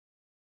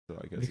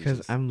guess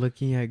because I'm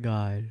looking at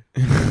God.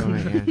 For my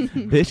answer.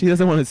 Bitch, he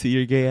doesn't want to see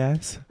your gay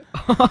ass.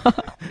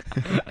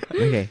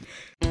 Okay.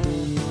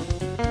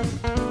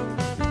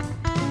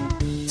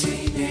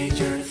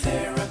 Teenager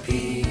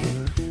therapy,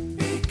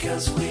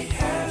 because we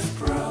have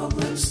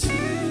problems too.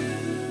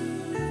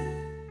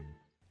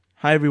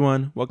 Hi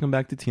everyone, welcome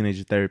back to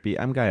Teenager Therapy.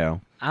 I'm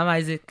Gael. I'm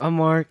Isaac. I'm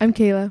Mark. I'm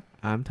Kayla.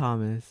 I'm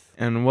Thomas.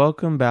 And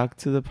welcome back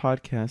to the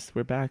podcast.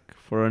 We're back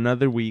for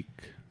another week.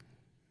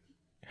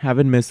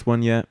 Haven't missed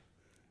one yet.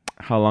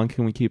 How long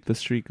can we keep the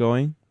streak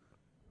going?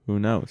 Who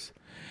knows?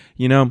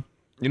 You know,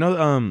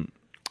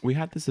 we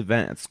had this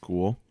event at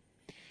school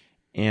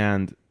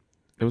and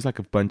there was like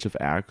a bunch of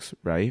acts,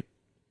 right?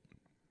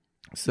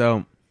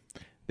 So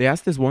they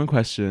asked this one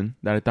question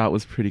that I thought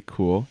was pretty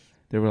cool.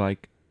 They were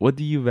like, what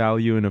do you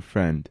value in a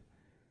friend?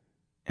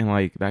 And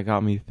like, that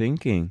got me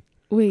thinking.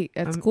 Wait,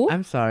 at school?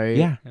 I'm sorry.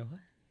 Yeah.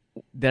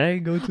 Did I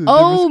go to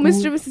Oh, different Mr.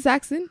 school? and Mrs.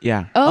 Saxon?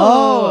 Yeah.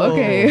 Oh,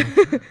 okay.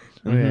 Okay.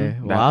 Mhm,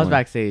 Well, that I was one.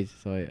 backstage,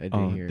 so I didn't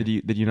Oh, hear.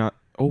 did you not?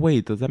 Oh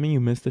wait, does that mean you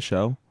missed the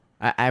show?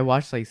 I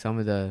watched like some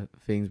of the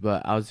things,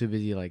 but I was too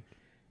busy like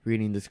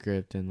reading the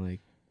script and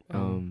like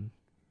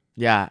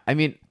yeah. I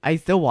mean, I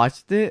still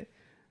watched it,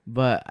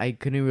 but I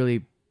couldn't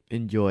really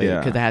enjoy it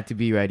because I had to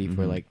be ready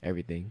for Mhm. like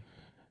everything.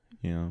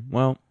 Yeah.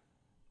 Well,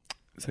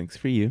 thanks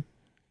for you.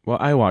 Well,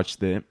 I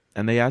watched it,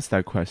 and they asked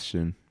that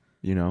question.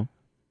 You know,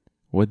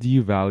 what do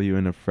you value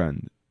in a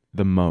friend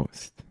the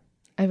most?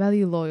 I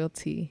value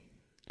loyalty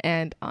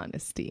and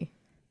honesty.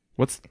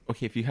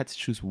 Okay? If you had to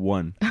choose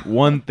one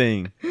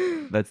thing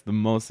that's the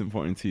most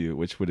important to you,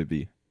 which would it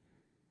be?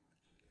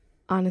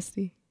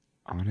 Honesty.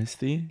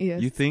 Honesty?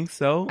 Yes. You think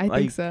so? I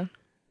think so.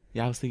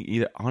 Yeah, I was thinking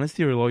either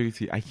honesty or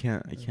loyalty. I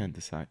can't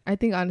decide. I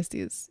think honesty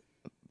is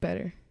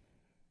better.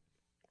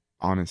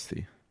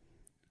 Honesty.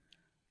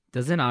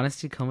 Doesn't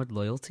honesty come with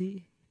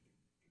loyalty?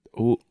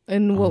 Oh,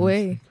 In what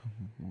way?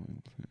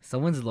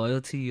 Someone's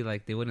loyalty,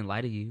 like they wouldn't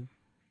lie to you.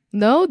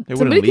 No, They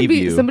somebody wouldn't can leave be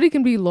you. somebody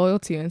can be loyal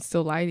to you and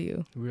still lie to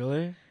you.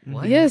 Really?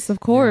 What? Yes, of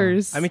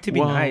course. I mean, to be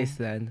Well- nice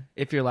then.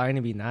 If you're lying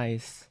to be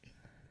nice.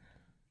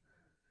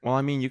 well,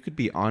 I mean, you could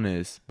be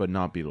honest but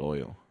not be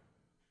loyal.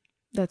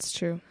 That's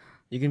true.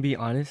 You can be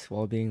honest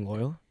while being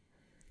loyal.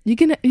 You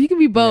can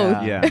be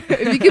both. Yeah.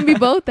 If you can be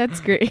both, that's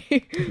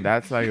great.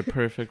 That's like a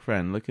perfect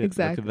friend. Look at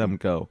Exactly. them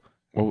go.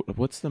 Well,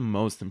 what's the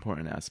most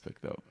important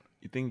aspect though?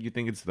 You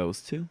think it's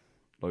those two?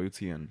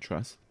 Loyalty and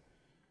trust?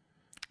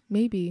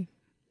 Maybe.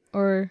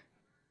 Or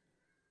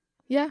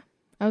yeah,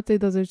 I would say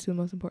those are two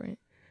most important.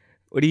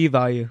 What do you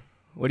value?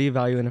 What do you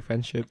value in a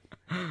friendship?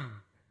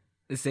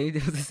 The same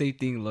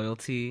thing,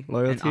 loyalty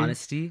Loyalty? and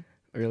honesty.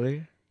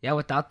 Really? Yeah,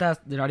 without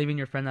that, they're not even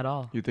your friend at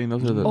all. You think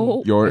those are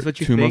Oh. your That's what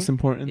you two think? most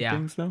important Yeah.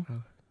 things though?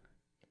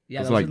 Yeah,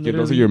 Those those are are like- those are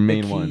literally your the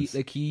main key- ones.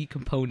 The key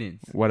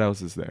components. What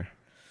else is there?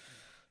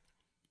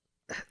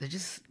 They're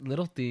just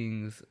little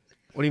things.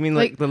 What do you mean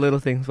Like- like the little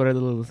things? What are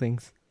the little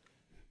things?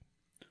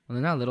 Well,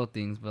 they're not little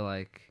things, but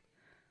like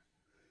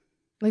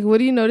Like, what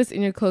do you notice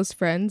in your close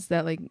friends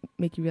that like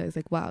make you realize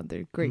like, wow,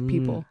 they're great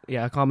people?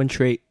 Yeah, a common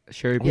trait.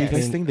 Sure. Oh, you guys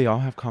between- think they all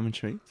have common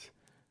traits?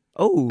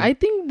 Oh. I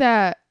think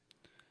that.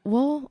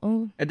 Well,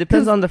 it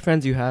depends 'cause- on the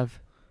friends you have.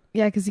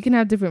 yeah, because you can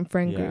have different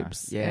friend Yeah.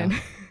 groups. Yeah. And,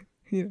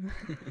 you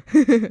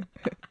know.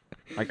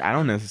 Like I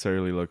don't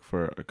necessarily look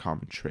for a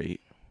common trait.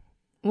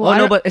 Well, Oh I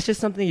no, don't- but it's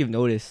just something you've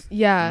noticed.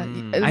 yeah,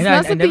 Mm. it's I know, not I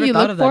something never you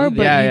thought look of that for, either.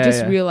 but Yeah, you yeah,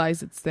 just yeah.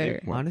 realize it's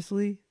there. What?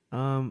 Honestly,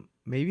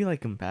 maybe like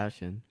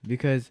compassion,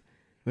 because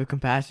with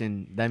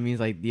compassion, that means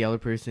like the other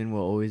person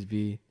will always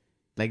be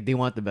like they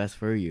want the best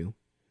for you,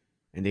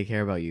 and they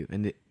care about you,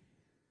 and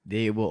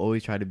they will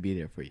always try to be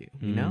there for you.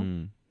 You know?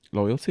 Mm.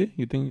 Loyalty?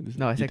 You think?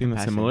 No, I you said think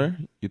that's compassion. similar?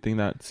 You think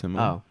that's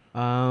similar?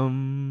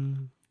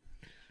 Oh,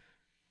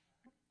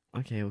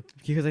 okay,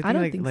 because I think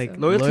don't like think like so.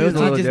 Loyalty is a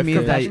little just means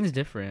different. that compassion is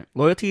different.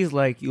 Loyalty is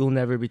like you'll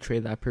never betray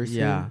that person.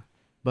 yeah,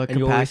 but And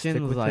you always compassion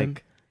stick was with like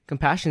them.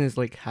 Compassion is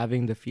like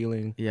having the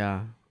feeling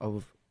yeah,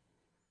 of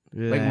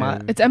like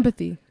my- It's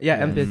empathy. yeah,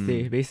 Yeah.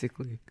 empathy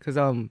basically. Because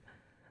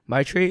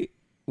my trait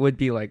would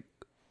be like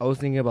I was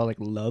thinking about like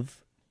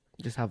love,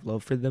 just have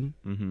love for them,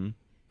 Mm-hmm.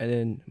 and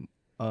then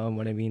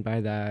what I mean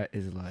by that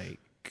is like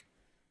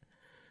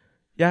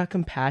yeah,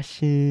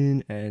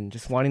 compassion and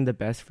just wanting the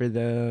best for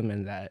them,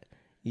 and that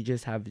you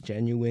just have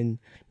genuine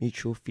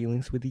mutual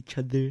feelings with each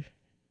other.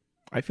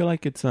 I feel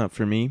like it's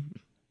for me,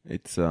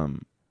 it's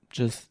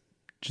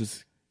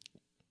just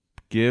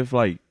give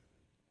like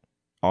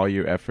all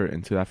your effort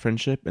into that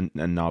friendship and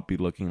not be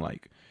looking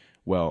like,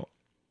 well,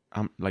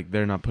 I'm like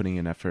they're not putting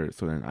in effort,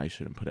 so then I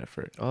shouldn't put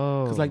effort.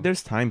 oh, Because like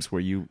there's times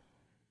where you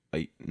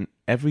like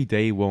every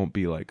day won't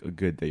be like a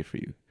good day for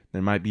you.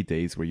 There might be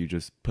days where you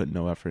just put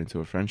no effort into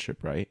a friendship,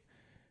 right?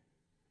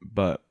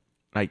 But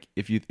like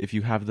if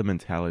you have the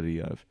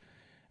mentality of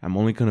I'm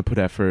only gonna put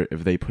effort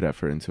if they put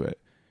effort into it,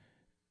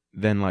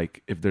 then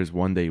like if there's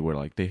one day where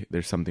like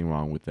there's something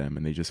wrong with them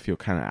and they just feel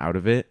kind of out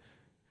of it,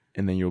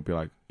 and then you'll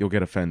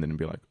get offended and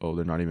be like, oh,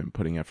 they're not even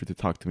putting effort to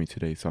talk to me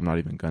today, so I'm not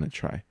even gonna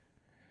try.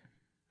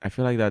 I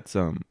feel like that's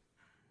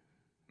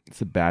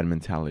it's a bad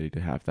mentality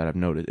to have that I've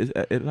noticed.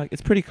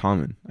 It's pretty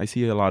common. I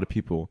see a lot of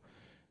people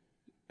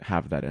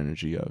have that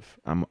energy of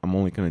I'm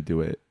only gonna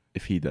do it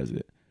if he does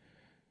it.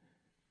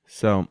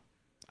 So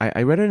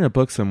I read it in a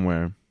book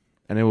somewhere,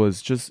 and it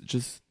was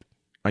just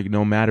like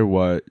no matter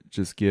what,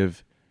 just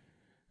give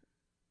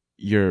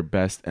your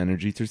best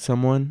energy to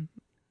someone,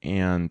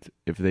 and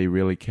if they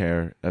really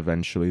care,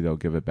 eventually they'll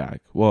give it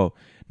back. Well,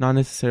 not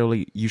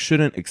necessarily. You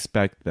shouldn't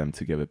expect them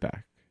to give it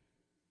back.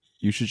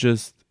 You should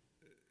just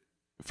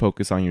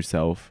focus on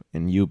yourself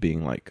and you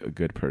being like a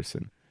good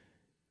person.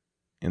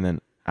 And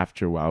then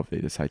after a while, if they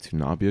decide to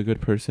not be a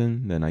good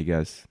person, then I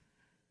guess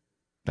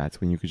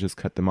that's when you could just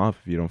cut them off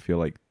if you don't feel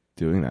like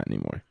doing that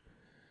anymore.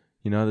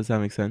 You know, does that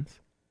make sense?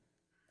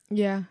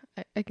 Yeah,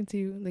 I can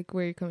see like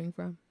where you're coming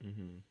from.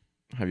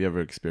 Mm-hmm. Have you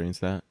ever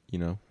experienced that? You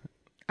know,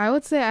 I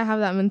would say I have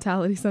that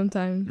mentality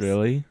sometimes.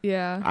 really?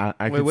 Yeah.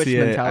 I Wait, could which see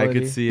it. I mentality?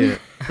 could see it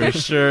for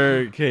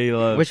sure,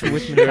 Caleb. Which for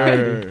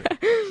mentality?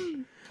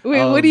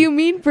 Wait, what do you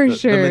mean for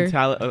sure?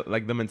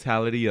 The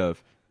mentality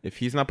of if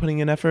he's not putting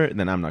in effort,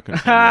 then I'm not going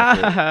to put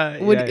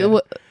in effort.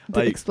 Would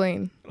Like-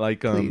 explain,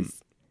 Like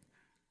please.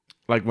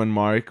 like when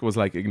Mark was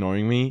like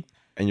ignoring me,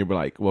 and you were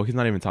like, "Well, he's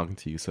not even talking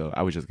to you," so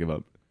I would just give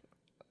up.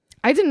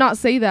 I did not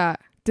say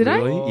that. Did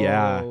Really? Oh,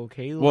 Yeah.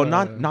 Kayla. Well,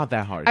 not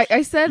that harsh.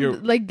 I said You're-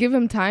 like give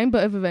him time,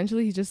 but if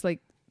eventually he just like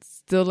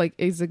still like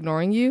is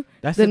ignoring you,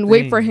 That's the then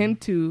wait for thing. him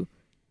to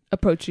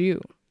approach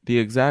you. The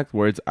exact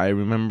words I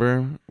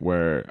remember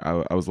where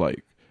I was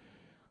like,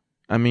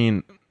 I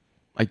mean,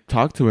 I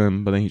talked to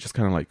him, but then he just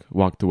kind of like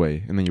walked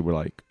away, and then you were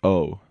like,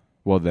 "Oh,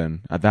 well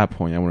then at that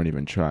point I wouldn't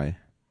even try."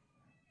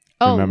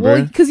 Oh, Remember?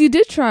 well, because you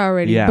did try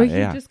already, Yeah, but he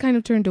yeah. just kind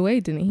of turned away,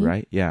 didn't he?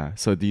 Right? Yeah.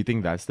 So do you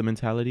think that's the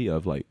mentality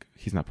of like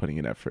he's not putting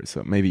in effort,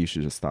 so maybe you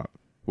should just stop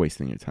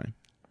wasting your time?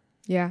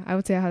 Yeah, I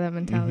would say I have that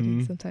mentality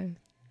Mhm. sometimes.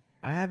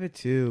 I have it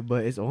too,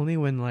 but it's only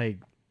when like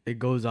it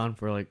goes on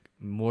for like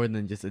more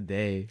than just a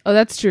day. Oh,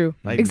 that's true.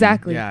 Like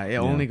Exactly. Yeah, it Yeah.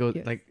 only goes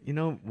Yes. like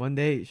one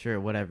day, sure,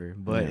 whatever.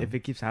 But Yeah. if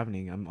it keeps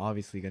happening, I'm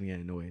obviously gonna get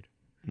annoyed.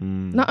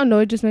 Not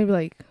annoyed, just maybe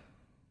like,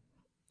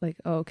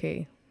 oh,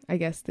 okay, I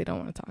guess they don't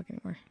want to talk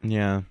anymore.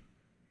 Yeah.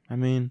 I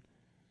mean,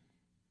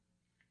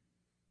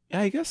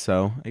 yeah, I guess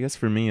so. I guess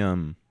for me,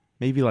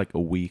 maybe like a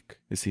week,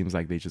 it seems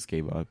like they just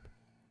gave up.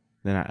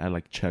 Then I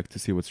like check to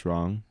see what's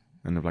wrong.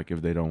 And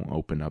if they don't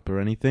open up or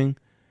anything,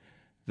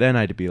 then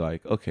I'd be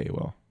like, okay,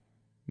 well,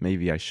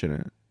 maybe I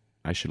should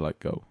let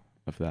go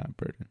of that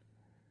burden.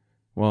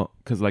 Well,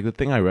 because like the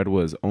thing I read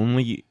was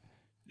only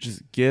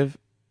just give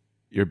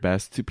your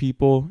best to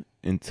people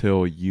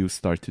until you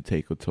start to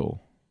take a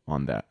toll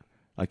on that.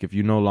 Like if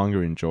you no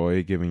longer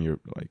enjoy giving your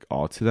like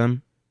all to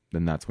them,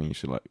 then that's when you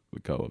should let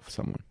go of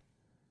someone.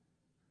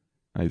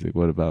 Isaac,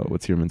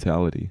 what's your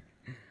mentality?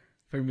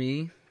 For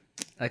me,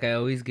 like I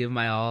always give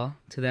my all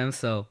to them.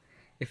 So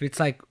if it's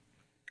like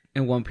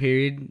in one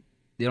period,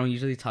 they don't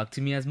usually talk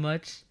to me as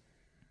much.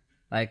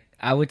 Like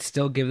I would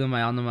still give them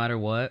my all no matter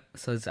what.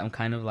 So I'm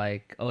kind of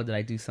like, oh, did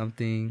I do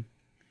something?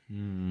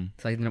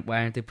 It's like,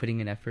 why aren't they putting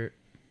in effort?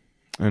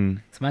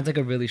 And So mine's like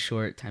a really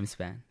short time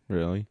span.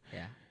 really,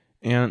 Yeah.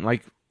 and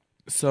like,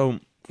 so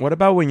what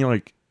about when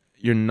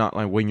you're not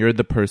like when you're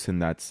the person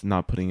that's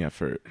not putting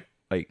effort?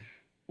 Like,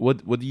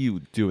 what do you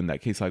do in that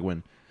case? Like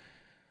when,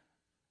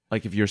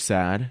 like if you're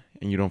sad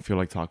and you don't feel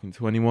like talking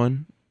to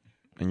anyone,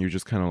 and you're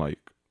just kind of like,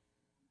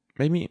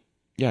 maybe,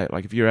 yeah,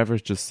 like if you're ever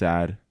just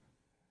sad,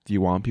 do you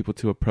want people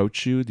to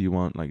approach you? Do you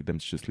want like them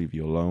to just leave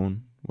you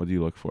alone? What do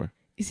you look for?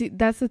 You see,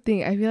 that's the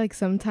thing. I feel like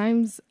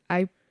sometimes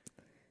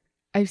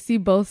I see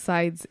both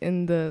sides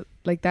in the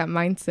like that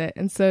mindset,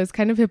 and so it's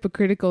kind of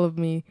hypocritical of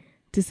me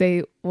to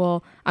say,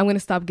 well, I'm gonna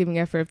stop giving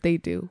effort if they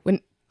do,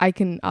 when I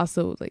can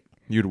also like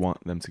You'd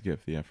want them to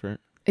give the effort.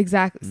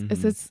 exactly.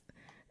 Mhm.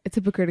 It's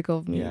hypocritical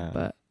of me, Yeah.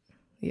 but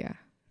yeah.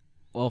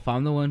 Well, if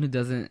I'm the one who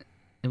doesn't,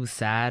 it was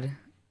sad.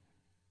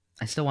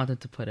 I still want them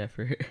to put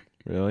effort.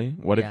 Really?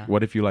 Yeah.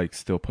 What if you like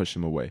still push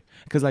them away?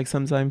 Because like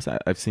sometimes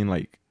I've seen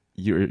like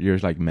you're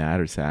like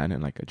mad or sad,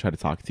 and like I try to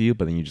talk to you,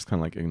 but then you just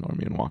kind of like ignore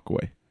me and walk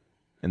away.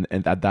 And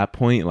at that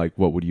point, like,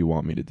 what would you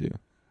want me to do?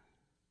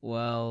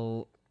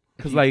 Well,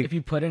 'Cause, like- if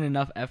you put in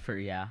enough effort,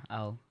 yeah,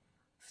 I'll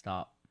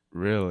stop.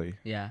 Really?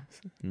 Yeah.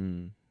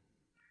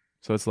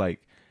 So it's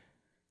like,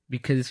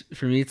 Because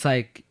for me, it's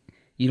like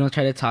you don't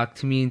try to talk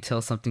to me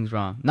until something's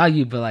wrong. Not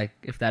you, but like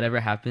if that ever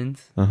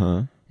happens,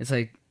 it's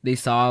like they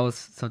saw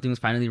something was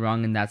finally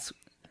wrong, and that's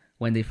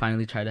when they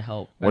finally try to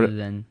help. What- Rather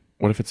than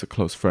What if it's a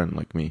close friend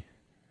like me?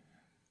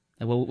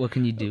 like, what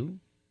can you do?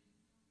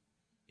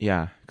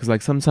 Yeah, because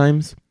like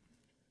sometimes,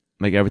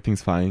 like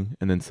everything's fine,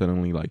 and then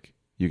suddenly like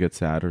you get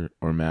sad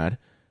or mad,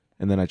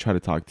 and then I try to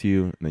talk to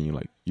you, and then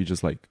you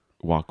just like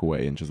walk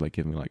away and just like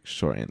give me like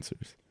short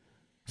answers.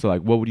 So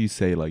like, what would you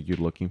say like you're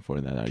looking for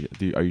in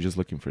that? Are you just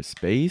looking for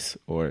space,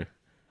 or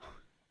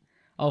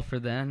Oh, for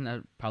then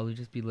I'd probably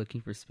just be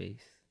looking for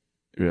space.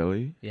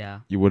 really Yeah.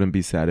 you wouldn't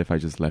be sad if I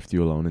just left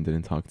you alone and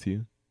didn't talk to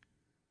you?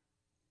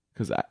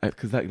 Because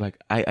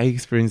I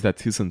experience that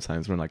too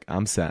sometimes when like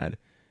I'm sad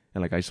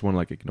and like I just want to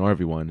like ignore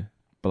everyone,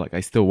 but like I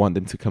still want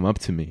them to come up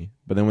to me.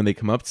 But then when they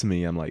come up to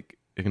me, I'm like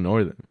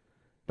ignore them,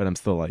 but I'm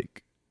still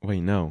like,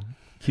 wait, no,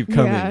 keep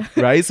coming, Yeah.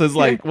 right? So it's Yeah.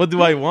 like, what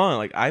do I want?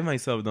 Like, I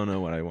myself don't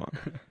know what I want.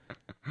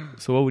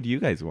 So what would you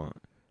guys want?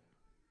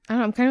 I don't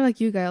know, I'm kind of like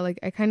you, Gail. Like,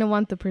 I kind of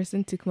want the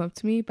person to come up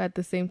to me, but at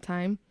the same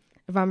time,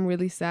 if I'm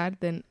really sad,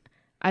 then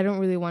I don't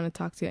really want to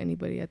talk to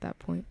anybody at that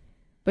point.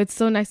 But it's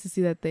so nice to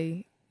see that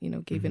they,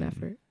 gave an Mhm.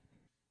 effort.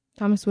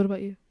 Thomas, what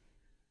about you?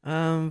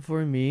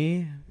 For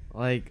me,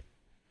 like,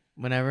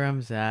 whenever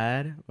I'm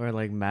sad or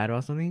like mad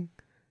about something,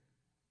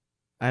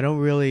 I don't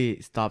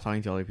really stop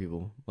talking to other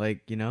people.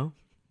 Like,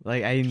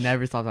 like I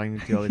never stop talking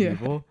to other Yeah.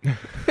 people.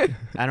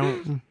 I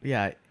don't.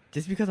 Yeah,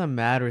 just because I'm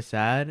mad or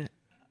sad,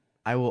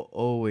 I will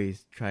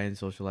always try and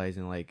socialize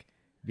and like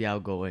be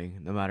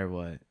outgoing no matter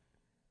what.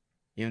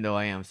 Even though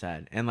I am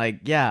sad. And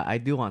like, yeah, I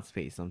do want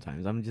space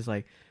sometimes. I'm just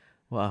like,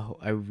 well,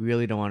 I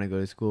really don't want to go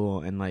to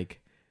school and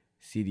like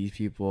see these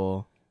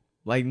people.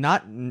 Like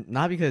not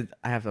because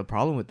I have a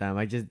problem with them.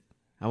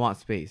 I want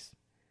space.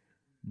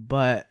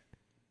 But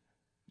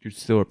You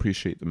still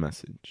appreciate the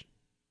message,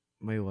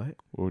 wait, what?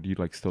 or do you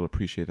like still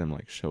appreciate them,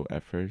 like show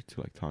effort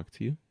to like talk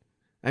to you?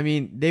 I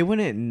mean, they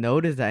wouldn't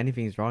notice that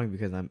anything's wrong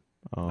because I'm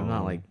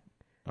not like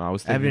I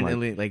was thinking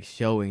evidently like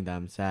showing that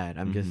I'm sad.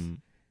 I'm just Mhm.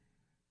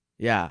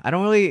 yeah, I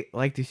don't really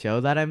like to show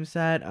that I'm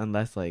sad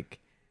unless like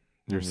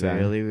You're I'm sad.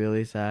 really,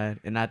 really sad.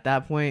 And at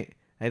that point,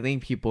 I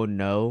think people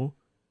know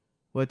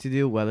what to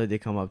do, whether they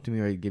come up to me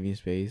or give me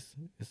space.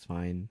 It's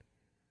fine.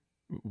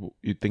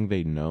 You think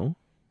they know?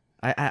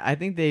 I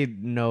think they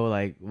know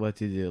like what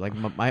to do. Like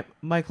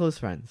my close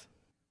friends,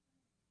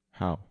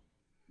 How?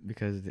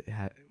 because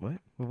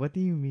what do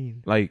you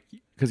mean? Like,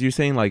 because you're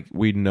saying like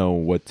we know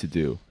what to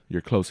do.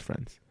 You're close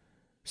friends,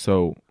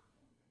 so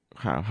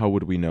how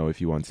would we know if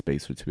you want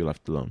space or to be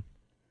left alone?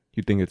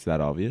 You think it's that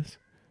obvious?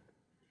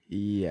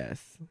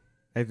 Yes,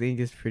 I think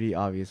it's pretty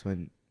obvious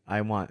when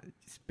I want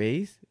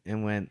space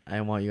and when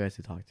I want you guys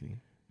to talk to me.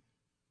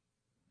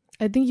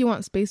 I think you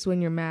want space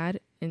when you're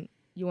mad and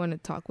you want to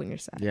talk when you're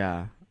sad.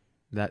 Yeah,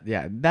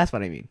 that's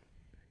what I mean.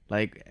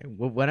 Like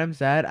when I'm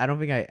sad, I don't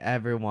think I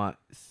ever want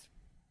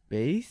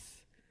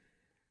space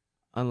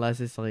unless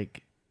it's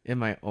like in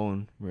my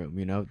own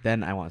room,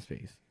 Then I want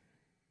space.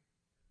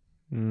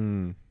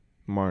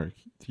 Mark,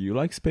 do you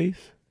like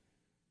space?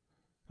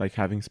 Like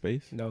having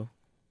space? No,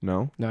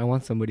 No? I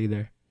want somebody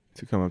there.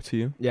 To come up to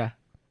you? Yeah,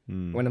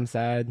 Mm. when I'm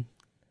sad.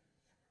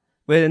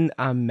 When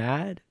I'm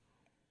mad,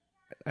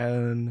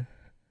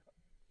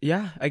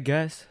 yeah, I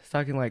guess so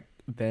I can like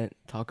vent,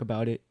 talk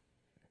about it.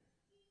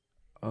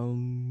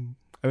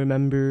 I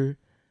remember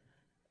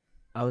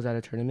I was at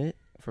a tournament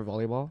for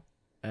volleyball,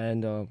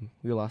 and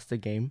we lost the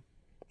game,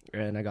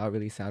 and I got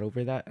really sad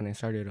over that, and I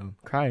started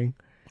crying.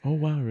 Oh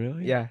wow,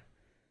 really? Yeah,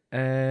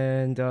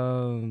 and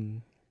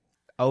I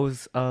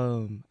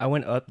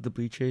went up the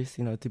bleachers,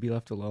 to be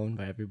left alone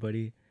by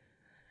everybody.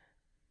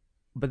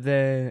 But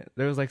then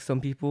there was like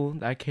some people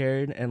that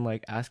cared and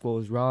like asked what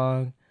was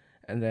wrong,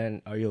 and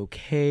then are you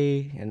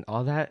okay and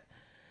all that.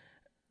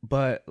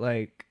 But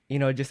like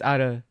just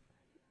out of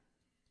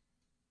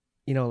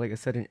like a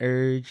sudden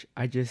urge,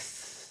 I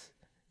just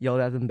yelled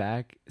at them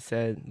back,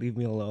 said leave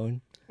me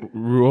alone.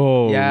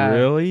 Whoa, Yeah,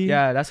 really?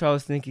 Yeah, that's what I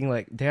was thinking.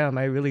 Like, damn,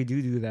 I really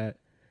do that.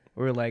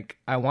 Or like,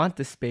 I want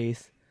the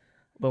space,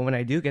 but when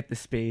I do get the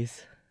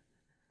space,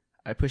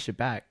 I push it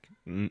back.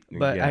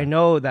 But yeah. I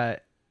know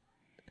that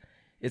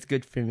it's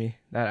good for me,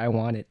 that I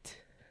want it.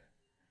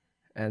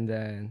 And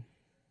then,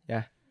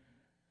 Yeah,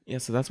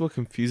 so that's what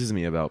confuses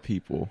me about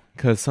people.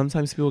 Because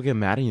sometimes people get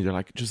mad at you. They're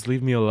like, just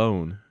leave me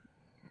alone.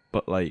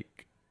 But like,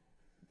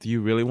 do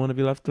you really want to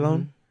be left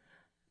alone?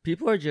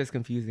 people are just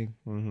confusing.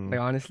 Mm-hmm. Like,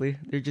 honestly,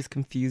 they're just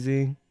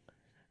confusing.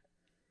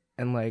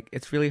 And like,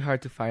 it's really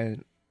hard to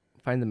find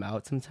them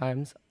out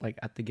sometimes, like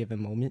at the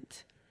given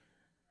moment.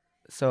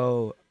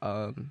 So,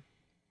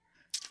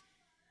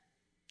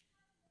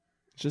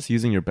 Just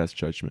using your best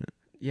judgment.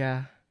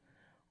 yeah.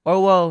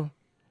 Or well,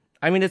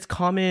 I mean, it's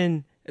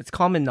common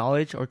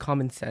knowledge or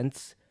common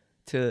sense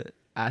to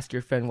ask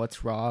your friend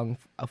what's wrong,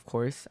 of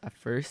course, at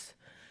first.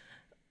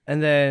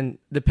 And then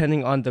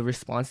depending on the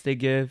response they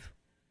give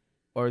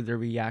or the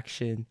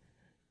reaction,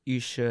 you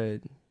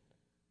should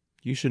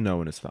know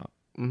when to stop.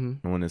 mm-hmm,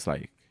 And when it's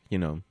like,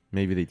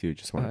 maybe they do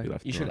just want to be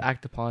left you alone. should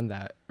act upon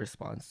that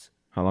response.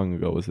 How long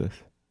ago was this?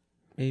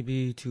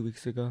 Maybe 2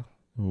 weeks ago.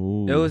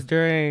 Ooh. It was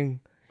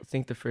during, I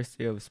think, the first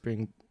day of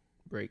spring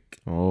break.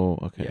 Oh,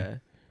 okay. Yeah.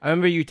 I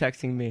remember you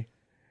texting me.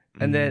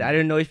 And then I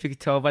didn't know if you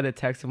could tell by the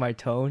text of my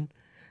tone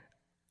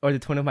or the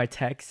tone of my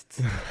texts.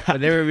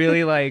 But they were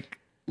really like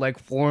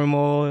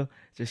formal,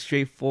 just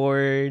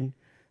straightforward.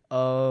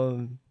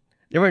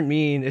 They weren't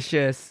mean. It's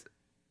just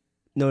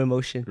no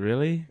emotion.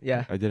 Really?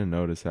 Yeah. I didn't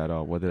notice at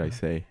all. What did I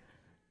say?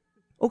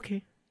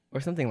 Okay.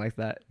 Or something like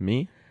that.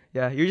 Me?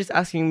 Yeah. You're just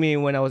asking me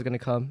when I was going to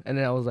come. And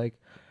then I was like,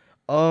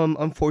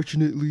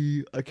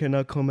 unfortunately, I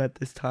cannot come at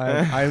this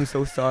time. I am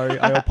so sorry.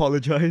 I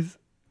apologize.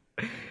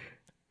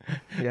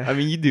 Yeah. I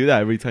mean, you do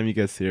that every time you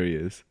get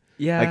serious.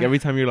 Yeah. Like every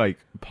time you're like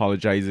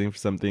apologizing for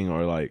something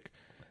or like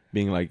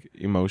being like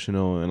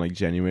emotional and like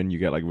genuine, you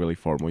get like really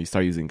formal. You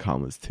start using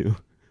commas too.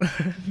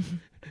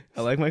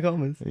 I like my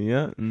comments.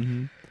 Yeah.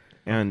 Mm-hmm.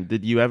 And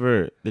did you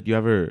ever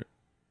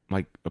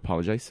like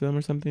apologize to them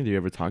or something? Did you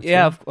ever talk to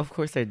Yeah, them? of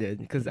course I did,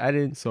 because I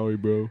didn't. Sorry,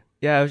 bro.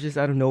 Yeah, it was just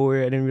out of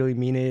nowhere. I didn't really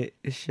mean it.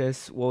 It's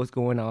just what was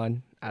going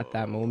on at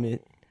that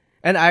moment,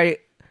 and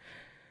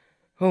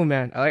oh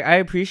man, I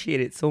appreciate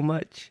it so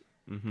much,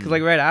 because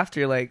like right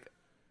after, like,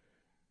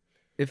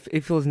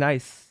 it feels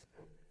nice,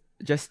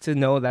 just to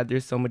know that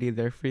there's somebody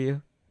there for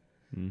you,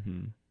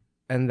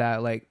 and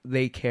that like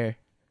they care.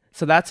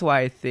 So that's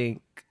why I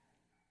think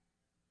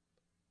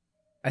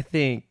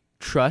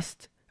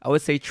trust. I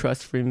would say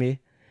trust for me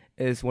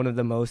is one of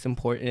the most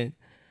important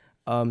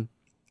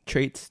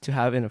traits to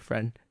have in a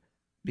friend,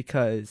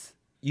 because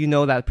you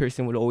know that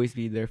person would always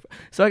be there.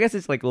 So I guess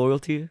it's like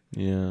loyalty,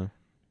 Yeah.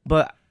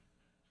 but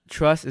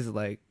trust is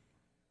like,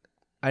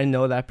 I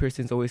know that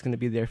person's always going to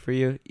be there for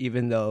you,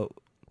 even though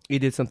you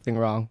did something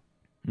wrong.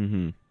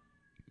 You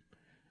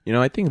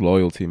know, I think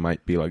loyalty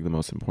might be like the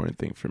most important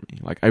thing for me.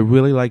 Like, I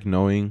really like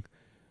knowing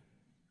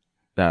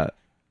that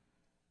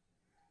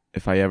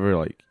if I ever,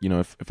 like, you know,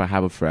 if I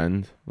have a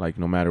friend, like,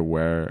 no matter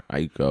where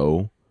I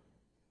go,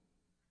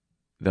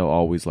 they'll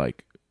always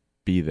like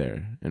be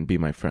there and be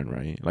my friend,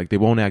 right? Like, they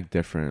won't act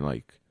different,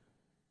 like,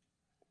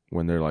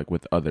 when they're like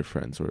with other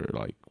friends, or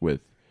like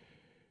with,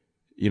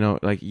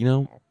 like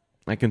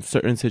in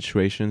certain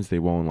situations they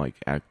won't like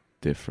act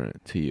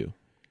different to you.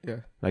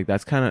 Yeah. Like,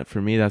 that's kind of,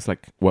 for me, that's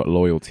like what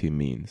loyalty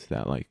means,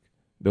 that like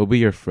they'll be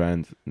your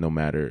friend no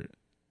matter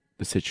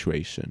the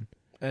situation.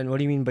 And what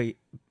do you mean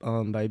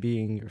by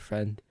being your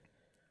friend?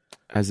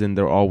 As in,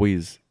 they'll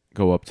always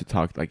go up to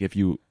talk, like, if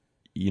you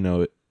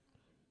know,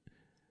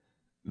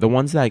 the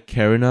ones that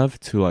care enough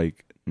to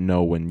like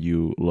know when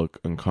you look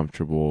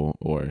uncomfortable,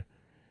 or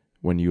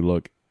when you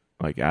look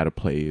like out of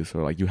place,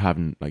 or like you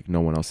haven't like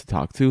no one else to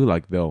talk to,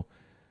 like they'll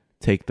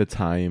take the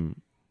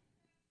time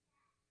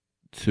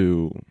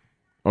to,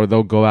 or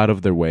they'll go out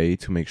of their way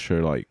to make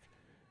sure like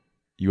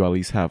you at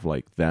least have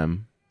like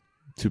them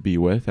to be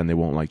with, and they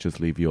won't like just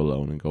leave you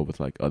alone and go with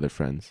like other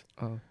friends.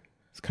 Oh,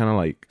 It's kind of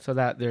like, so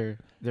that they're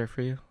there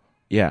for you.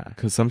 yeah,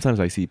 because sometimes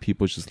I see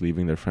people just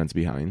leaving their friends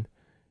behind,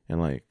 and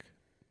like,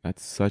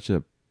 that's such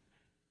a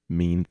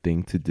mean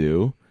thing to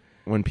do.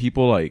 When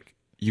people, like,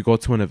 you go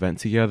to an event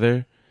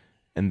together,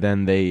 and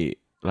then they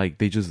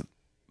just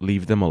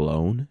leave them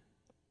alone,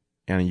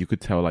 and you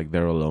could tell like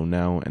they're alone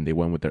now, and they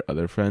went with their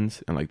other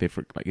friends, and like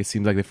it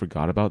seems like they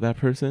forgot about that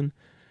person.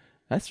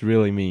 That's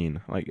really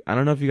mean. Like, I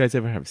don't know if you guys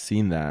ever have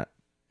seen that,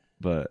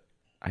 but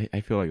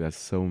I feel like that's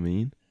so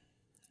mean.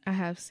 I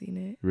have seen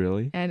it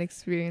Really? and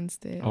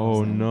experienced it. Oh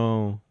also.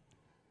 no.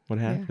 What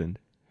Yeah. happened?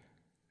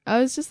 I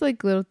was just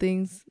like little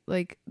things,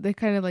 like they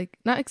kind of like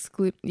not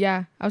exclude.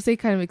 Yeah, I would say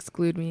kind of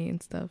exclude me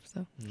and stuff.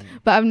 So,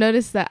 but I've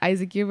noticed that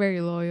Isaac, you're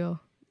very loyal.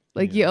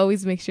 Like, you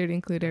always make sure to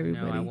include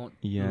everybody. No, I won't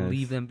Yes.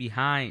 leave them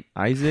behind.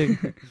 Isaac,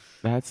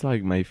 that's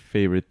like my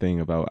favorite thing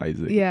about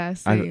Isaac. Yeah,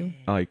 same.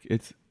 Like,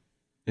 it's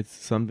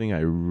something I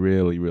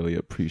really, really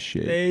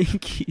appreciate.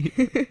 Thank you.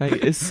 Like,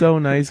 it's so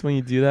nice when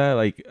you do that.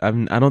 Like, I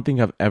don't think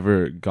I've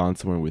ever gone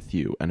somewhere with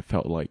you and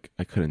felt like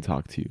I couldn't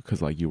talk to you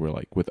because like you were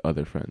like with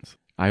other friends.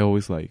 I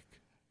always like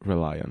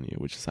rely on you,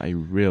 which is, I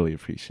really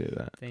appreciate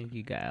that. Thank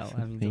you, Gail.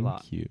 That means Thank a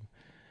lot. you.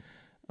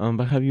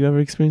 But have you ever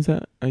experienced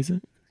that,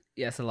 Isaac?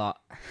 Yes, a lot.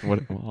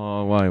 What?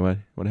 Oh, why?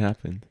 What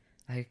happened?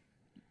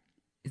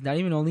 It's not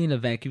even only an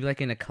event. It could be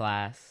like in a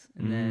class,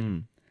 and then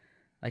Mm.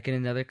 like in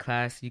another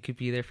class, you could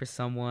be there for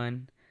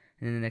someone,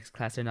 and in the next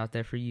class, they're not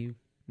there for you.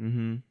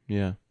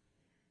 Yeah.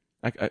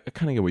 I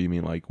kind of get what you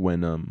mean. Like,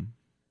 when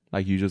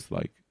like you just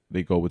like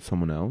they go with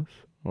someone else,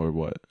 or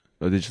what?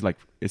 Or they just like,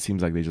 it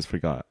seems like they just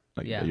forgot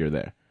like Yeah. that you're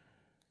there.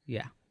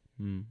 Yeah.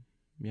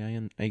 Yeah,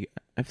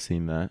 I've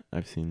seen that.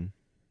 I've seen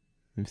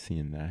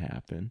that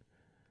happen.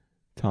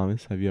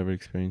 Thomas, have you ever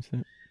experienced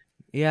it?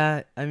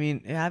 Yeah, I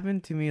mean, it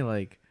happened to me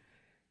like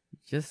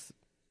just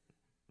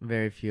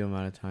very few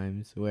amount of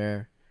times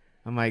where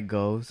I might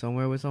go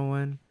somewhere with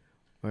someone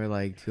or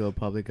like to a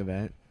public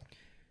event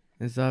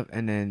and stuff,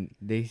 and then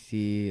they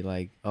see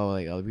like, oh,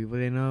 like other people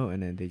they know,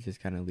 and then they just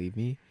kind of leave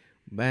me.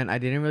 But I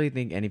didn't really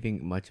think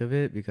anything much of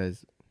it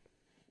because,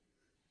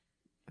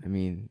 I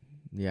mean,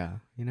 yeah,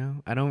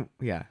 I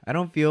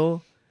don't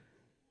feel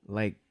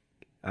like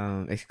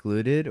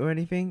excluded or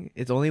anything.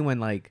 It's only when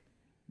like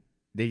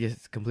they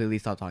just completely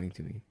stop talking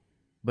to me,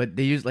 but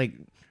they're just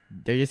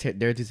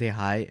there to say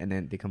hi, and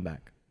then they come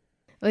back.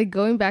 Like,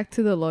 going back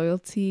to the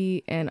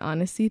loyalty and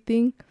honesty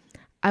thing,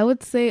 I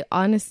would say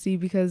honesty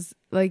because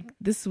like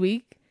this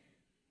week,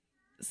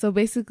 so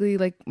basically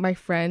like my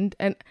friend,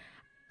 and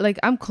like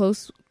I'm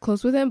close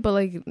with him, but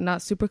like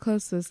not super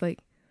close. So it's like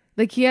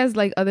he has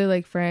like other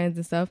like friends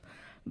and stuff,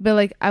 but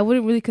like I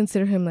wouldn't really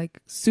consider him like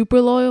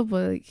super loyal,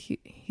 but like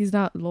he's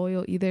not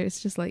loyal either.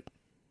 It's just like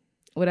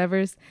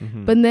whatever's.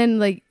 But then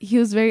like he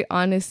was very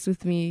honest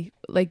with me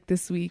like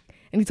this week,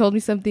 and he told me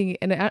something,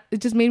 and it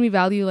just made me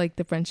value like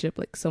the friendship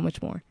like so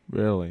much more.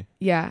 Really?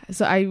 Yeah,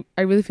 so I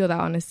really feel that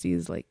honesty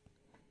is like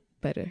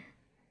better.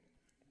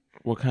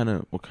 What kind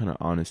of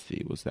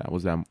honesty was that?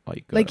 Was that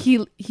Like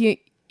he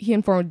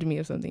informed me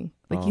of something.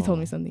 Like he told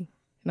me Oh. something,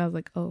 and I was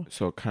like, oh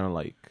so kind of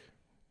like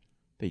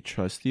they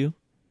trust you?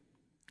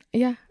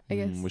 yeah, I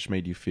guess. Which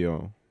made you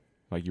feel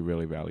Like you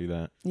really value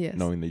that, Yes.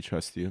 knowing they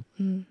trust you.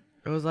 Mhm.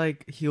 It was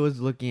like he was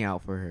looking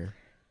out for her.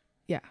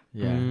 Yeah.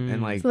 Yeah, Mm.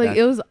 and like So like that-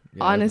 it was yeah, that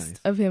was honest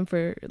nice. of him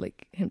for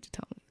like him to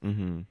tell me.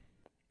 Mm-hmm.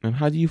 And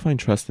how do you find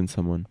trust in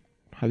someone?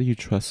 How do you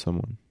trust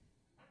someone?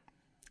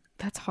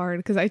 That's hard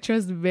because I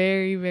trust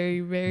very, very,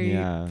 very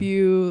Yeah.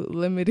 few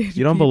limited.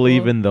 You don't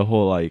believe people. in the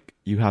whole like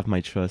you have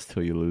my trust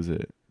till you lose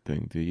it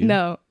thing, do you?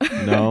 No.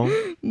 No?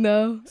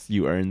 No.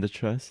 You earn the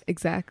trust?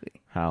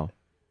 Exactly. How?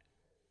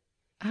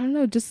 I don't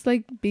know. Just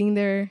like being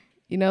there,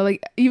 you know,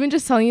 like even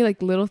just telling you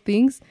like little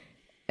things,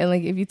 and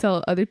like if you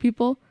tell other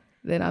people,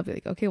 then I'll be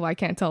like, okay, well I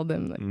can't tell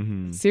them like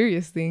Mm-hmm.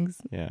 serious things.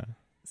 Yeah.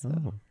 So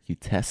Oh, you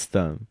test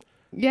them.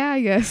 yeah,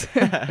 I guess.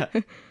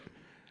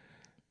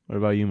 What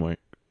about you, Mark?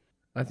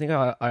 I think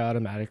I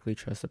automatically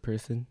trust a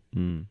person.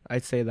 Mm.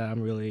 I'd say that I'm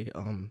really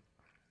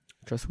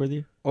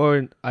trustworthy,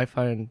 or I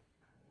find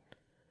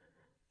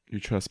You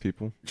trust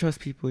people? trust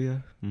people. Yeah,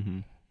 Mm-hmm.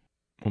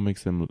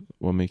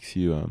 What makes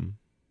you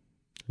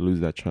lose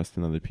that trust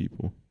in other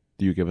people?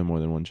 Do you give them more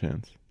than one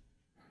chance?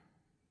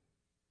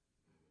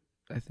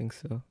 I think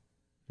so.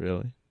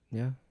 Really?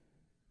 Yeah,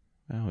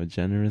 Wow, a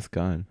generous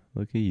God.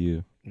 Look at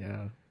you.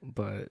 yeah,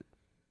 but it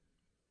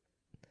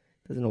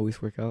doesn't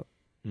always work out.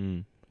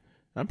 Mm.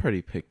 I'm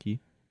pretty picky,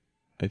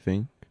 I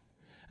think.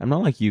 I'm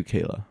not like you,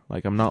 Kayla.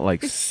 Like, I'm not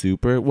like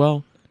super.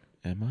 Well,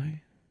 am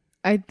I?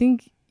 I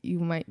think you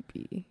might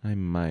be I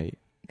might.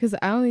 because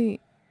I only,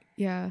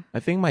 yeah, I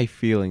think my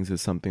feelings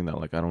is something that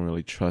like I don't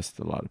really trust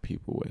a lot of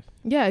people with.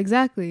 yeah,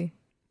 exactly.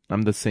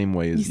 I'm the same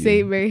way as You you. say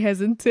it very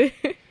hesitant.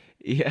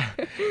 Yeah,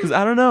 because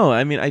I don't know.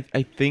 I mean, I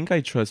think I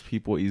trust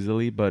people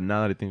easily, but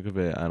now that I think of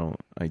it,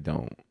 I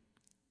don't.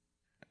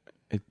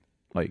 It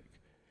like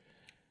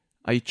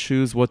I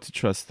choose what to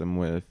trust them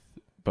with,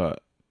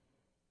 but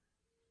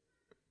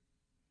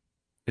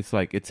it's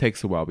like it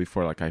takes a while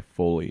before like I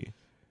fully,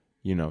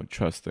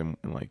 trust them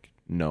and like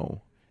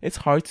know. It's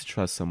hard to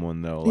trust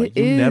someone though. Like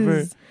It you never.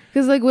 is.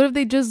 Because like, what if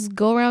they just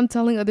go around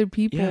telling other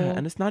people? Yeah,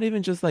 and it's not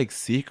even just like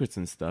secrets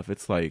and stuff.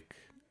 It's like,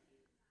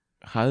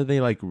 how do they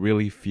like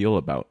really feel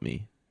about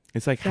me?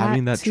 It's like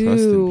having that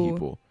trust in too.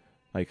 people.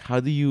 Like, how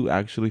do you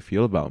actually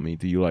feel about me?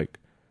 Do you like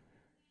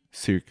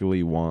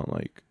secretly want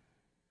like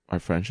our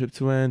friendship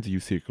to end? Do you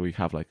secretly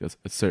have like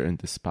a certain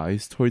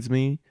despise towards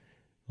me?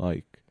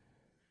 Like,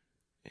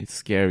 it's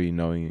scary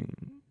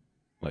knowing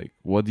like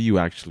what do you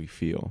actually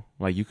feel?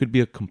 Like, you could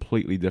be a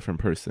completely different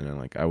person and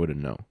like I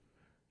wouldn't know.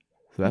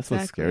 So that's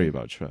what's scary Exactly.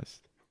 about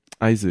trust.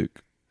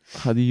 Isaac,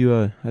 how do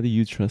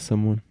you trust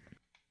someone?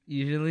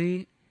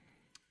 Usually,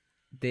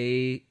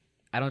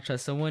 I don't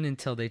trust someone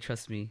until they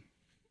trust me.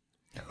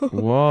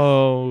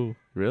 Whoa,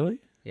 really?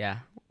 Yeah.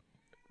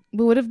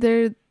 But what if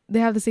they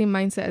have the same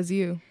mindset as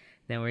you?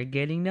 Then we're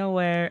getting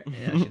nowhere.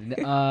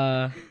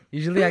 Yeah,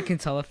 usually I can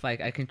tell if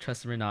like I can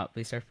trust them or not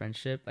based our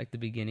friendship, like the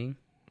beginning.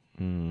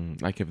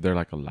 Like if they're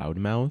like a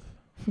loudmouth?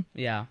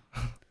 Yeah.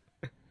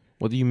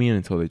 What do you mean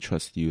until they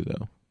trust you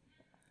though?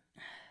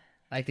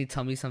 Like they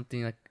tell me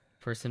something like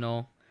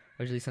personal,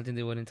 or usually something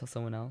they wouldn't tell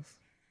someone else.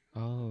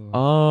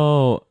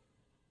 Oh,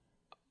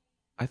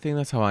 I think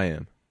that's how I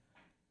am.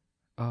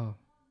 Oh,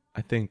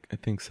 I think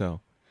so.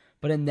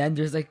 But and then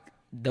there's like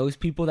those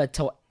people that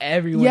tell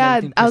everyone. Yeah,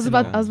 everything I was personal.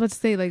 about to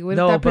say like, what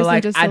No, if that but, person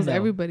like, just I tells know.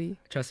 everybody?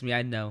 Trust me,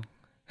 I know.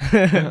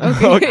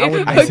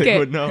 Okay. Isaac Okay.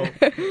 would know.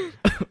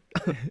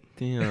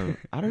 Damn,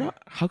 I don't know.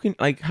 How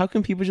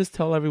can people just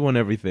tell everyone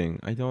everything?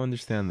 I don't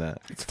understand that.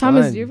 it's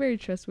Thomas, fun. you're very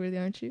trustworthy,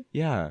 aren't you?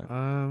 Yeah,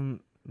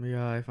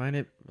 Yeah, I find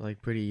it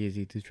like pretty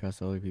easy to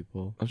trust other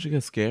people. don't you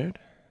get scared?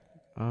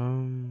 I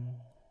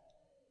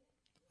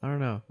don't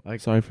know.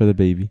 Like, Sorry for the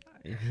baby.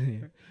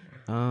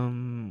 I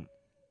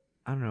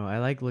don't know. I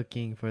like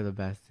looking for the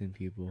best in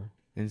people,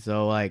 and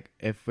so like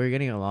if we're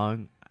getting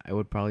along, I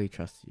would probably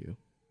trust you.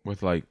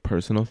 With like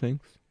personal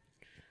things.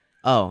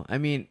 Oh, I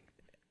mean,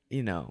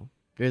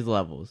 there's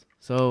levels.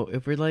 So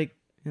if we're like,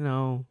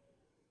 a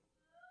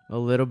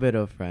little bit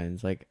of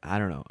friends, like I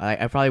don't know,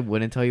 I probably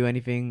wouldn't tell you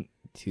anything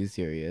too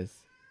serious.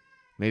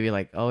 Maybe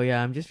like, oh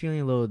yeah, I'm just feeling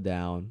a little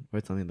down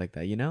or something like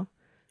that.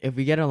 If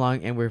we get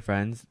along and we're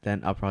friends,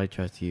 then I'll probably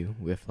trust you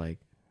with like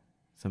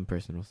some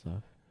personal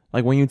stuff.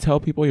 Like when you tell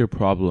people your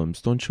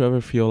problems, don't you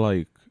ever feel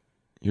like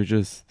you're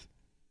just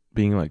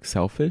being like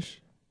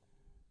selfish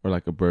or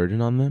like a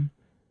burden on them?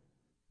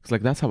 It's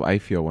like that's how I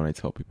feel when I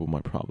tell people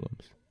my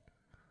problems.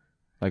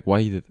 Like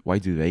why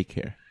do they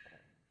care?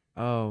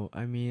 Oh,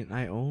 I mean,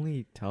 I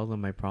only tell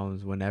them my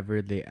problems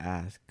whenever they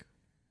ask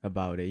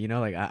about it.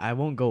 Like I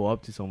won't go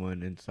up to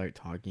someone and start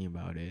talking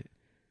about it.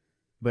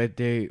 But if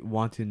they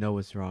want to know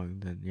what's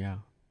wrong, then yeah.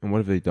 And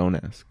what if they don't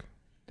ask?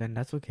 Then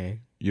that's okay.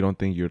 You don't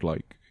think you'd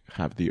like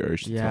have the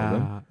urge to tell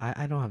them? Yeah,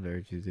 I don't have the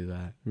urge to do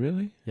that.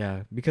 Really?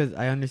 Yeah, because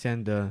I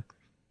understand the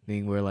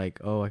thing where like,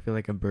 oh, I feel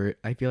like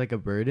a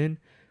burden,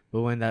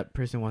 but when that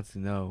person wants to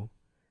know,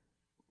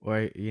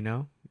 or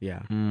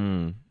yeah.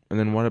 And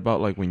then what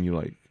about like when you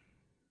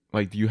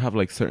like do you have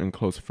like certain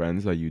close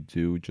friends that you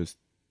do just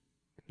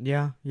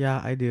Yeah,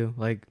 I do.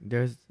 Like,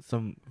 there's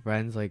some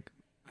friends like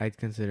I'd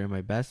consider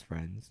my best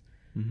friends,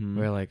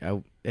 where like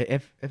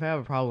if I have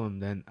a problem,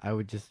 then I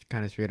would just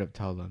kind of straight up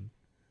tell them.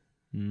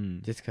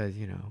 just because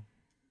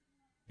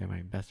they're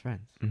my best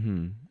friends.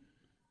 Mm-hmm.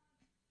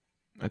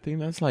 I think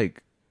that's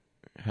like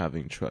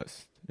having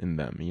trust in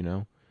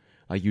them,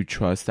 like you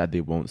trust that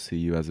they won't see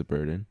you as a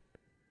burden.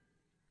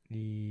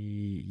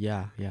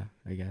 Yeah,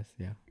 I guess,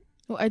 yeah.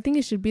 Well, I think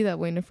it should be that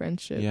way in a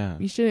friendship. Yeah.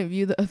 You shouldn't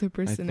view the other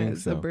person think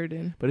as so. a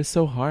burden. But it's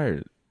so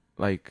hard.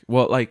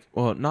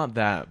 Well, not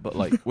that, but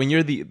like when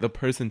you're the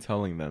person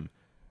telling them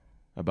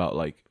about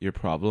like your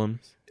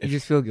problems. You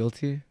just feel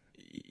guilty.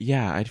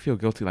 Yeah, I'd feel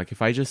guilty. Like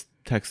if I just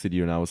texted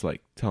you and I was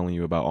like telling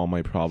you about all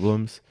my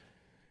problems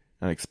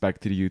and I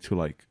expected you to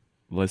like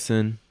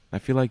listen, I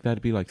feel like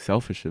that'd be like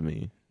selfish of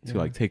me to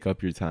like take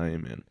up your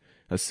time and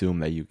assume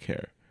that you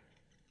care.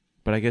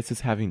 But I guess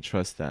it's having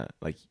trust that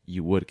like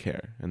you would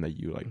care and that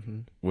you like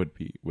would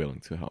be willing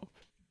to help.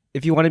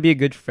 If you want to be a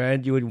good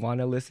friend, you would want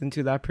to listen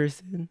to that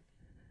person.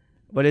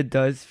 But it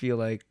does feel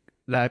like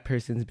that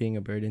person's being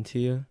a burden to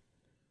you.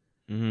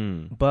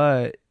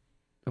 But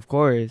of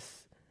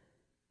course,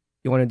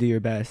 you want to do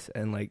your best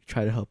and like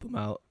try to help them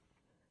out.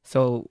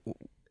 So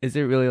is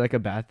it really like a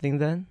bad thing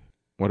then?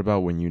 What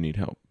about when you need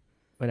help?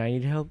 When I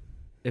need help?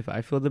 If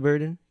I feel the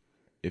burden?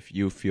 If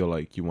you feel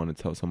like you want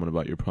to tell someone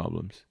about your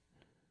problems,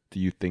 do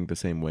you think the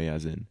same way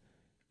as in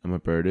I'm a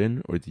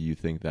burden, or do you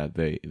think that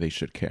they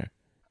should care?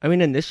 I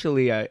mean,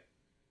 initially I'd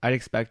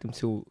expect them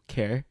to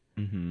care.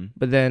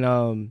 But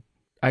then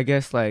I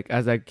guess like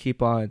as I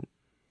keep on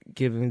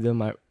giving them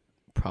my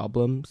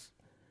problems,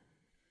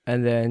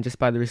 and then just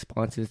by the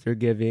responses they're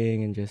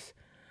giving and just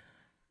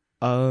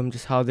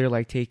how they're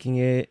like taking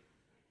it,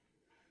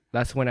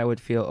 that's when I would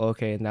feel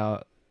okay,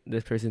 now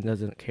this person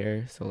doesn't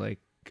care, so like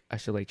I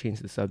should like change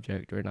the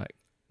subject or not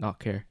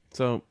care.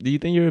 So do you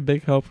think you're a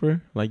big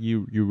helper? Like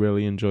you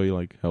really enjoy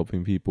like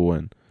helping people,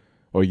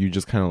 or you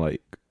just kind of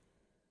like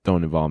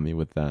don't involve me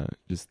with that?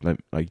 Just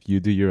like you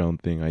do your own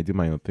thing, I do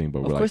my own thing, but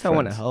Of we're course like I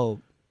want to friends.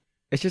 help.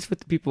 It's just with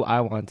the people I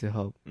want to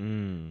help.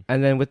 And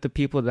then with the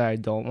people that I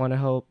don't want to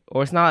help,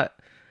 or it's not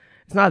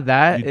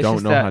that. You it's don't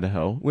just know that how to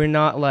help? We're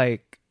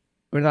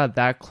not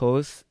that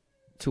close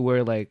to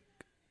where like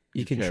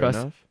you can care trust.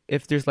 enough?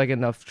 If there's like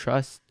enough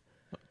trust.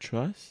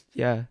 Trust?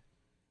 Yeah.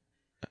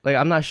 Like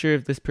I'm not sure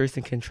if this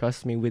person can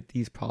trust me with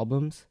these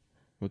problems.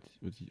 What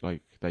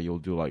like that you'll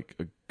do like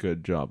a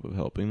good job of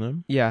helping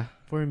them? Yeah.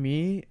 For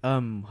me,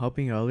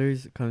 helping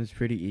others comes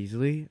pretty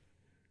easily.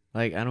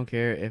 Like I don't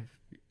care if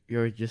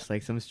you're just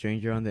like some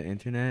stranger on the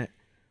internet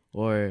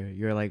or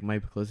you're like my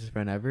closest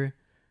friend ever.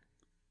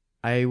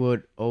 I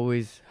would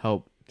always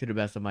help to the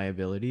best of my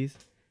abilities.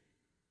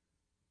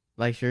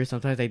 Like sure,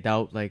 sometimes I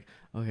doubt like,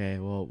 okay,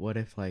 well what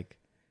if like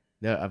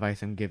the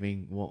advice I'm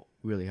giving won't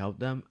really help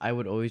them? I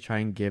would always try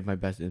and give my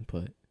best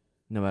input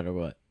no matter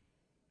what.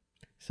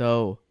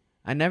 So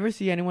I never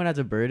see anyone as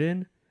a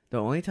burden. The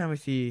only time I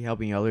see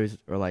helping others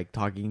or like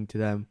talking to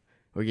them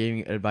or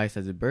giving advice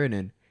as a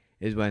burden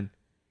is when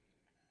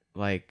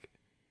like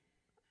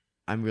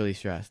I'm really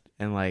stressed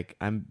and like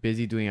I'm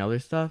busy doing other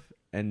stuff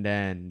and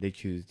then they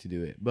choose to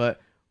do it.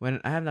 But when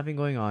I have nothing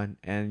going on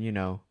and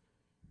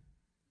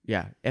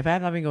if I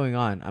have nothing going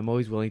on, I'm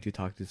always willing to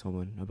talk to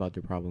someone about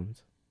their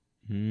problems.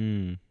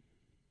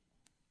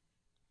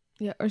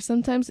 Yeah, or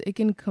sometimes it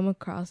can come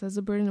across as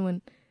a burden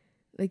when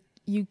like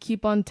you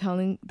keep on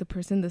telling the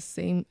person the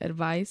same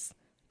advice,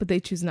 but they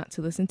choose not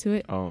to listen to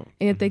it. Oh.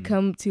 And if they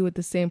come to you with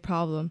the same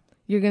problem,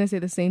 you're going to say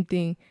the same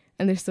thing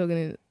and they're still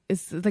going to,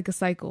 it's like a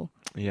cycle.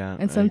 Yeah.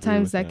 And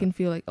sometimes that can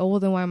feel like, oh, well,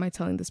 then why am I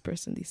telling this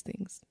person these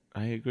things?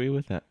 I agree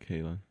with that,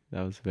 Kayla.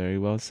 That was very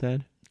well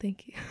said.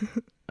 Thank you.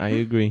 I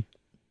agree.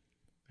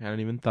 I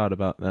hadn't even thought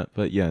about that,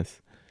 but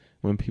yes,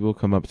 when people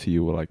come up to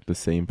you with like the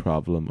same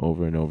problem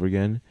over and over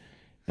again,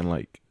 and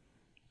like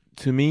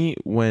to me,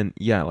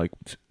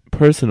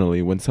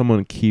 personally, when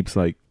someone keeps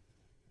like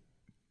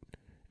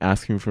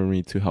asking for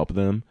me to help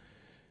them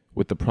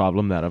with the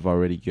problem that I've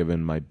already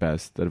given my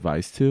best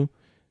advice to,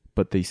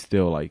 but they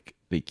still like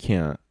they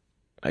can't,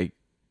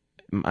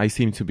 I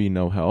seem to be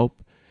no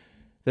help,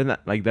 then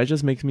that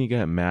just makes me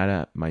get mad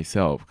at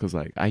myself because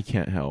like I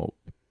can't help,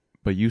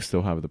 but you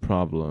still have the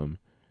problem.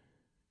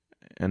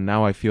 And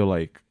now I feel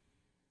like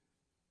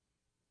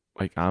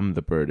I'm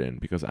the burden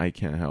because I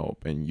can't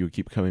help and you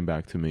keep coming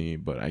back to me,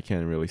 but I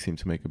can't really seem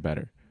to make it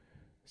better.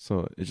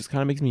 So it just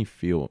kind of makes me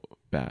feel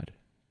bad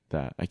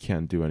that I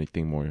can't do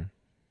anything more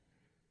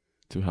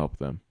to help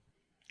them.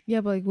 Yeah,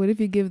 but like what if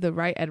you give the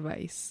right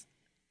advice?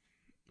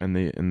 And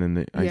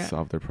then I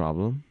solve their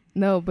problem?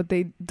 No, but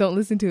they don't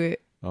listen to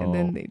it. Oh, and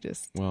then they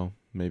just... Well,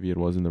 maybe it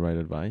wasn't the right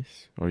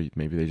advice. Or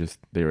maybe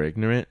they were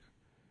ignorant.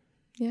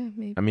 Yeah,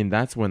 maybe. I mean,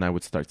 that's when I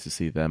would start to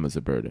see them as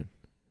a burden.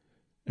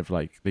 If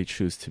like they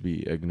choose to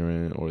be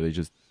ignorant or they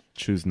just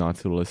choose not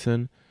to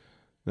listen,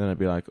 then I'd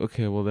be like,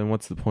 okay, well then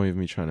what's the point of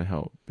me trying to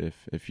help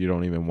if you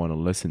don't even want to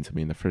listen to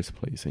me in the first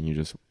place and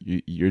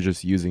you're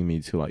just using me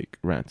to like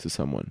rant to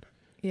someone.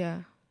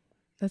 Yeah,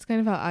 that's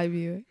kind of how I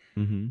view it.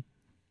 Mm-hmm.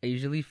 I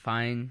usually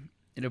find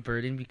it a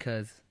burden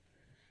because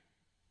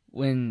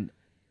when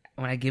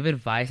I give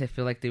advice, I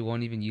feel like they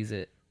won't even use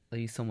it. They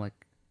use some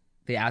like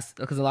they ask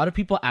because a lot of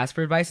people ask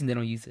for advice and they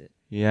don't use it.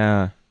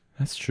 Yeah,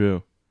 that's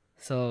true.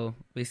 So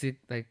basically,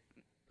 like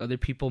other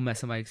people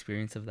mess up my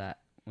experience of that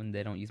when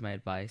they don't use my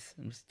advice.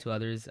 To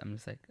others, I'm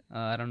just like,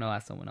 I don't know,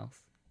 ask someone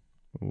else.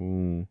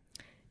 Ooh.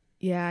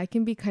 Yeah, I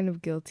can be kind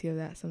of guilty of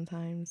that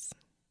sometimes.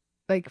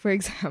 Like, for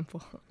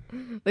example,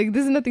 like,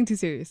 this is nothing too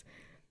serious,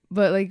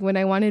 but like when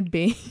I wanted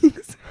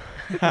bangs,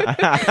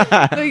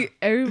 like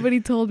everybody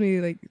told me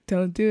like,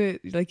 don't do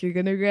it, like you're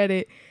gonna regret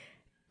it.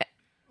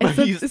 And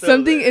But you still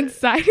something did.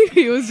 inside of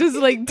me was just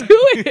like, do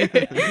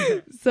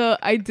it. So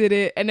I did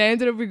it, and I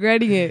ended up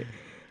regretting it.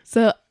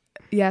 So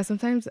yeah,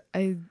 sometimes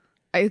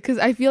because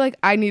I feel like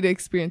I need to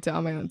experience it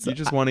on my own. So You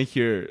just want to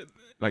hear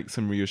like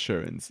some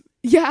reassurance.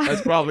 yeah,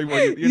 That's probably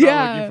what you're Yeah.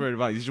 not looking for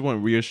advice. You just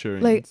want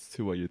reassurance Like,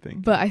 to what you're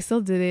thinking. but I still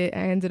did it.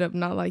 I ended up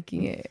not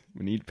liking it.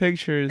 We need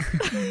pictures.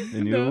 We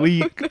need a No.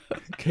 leak.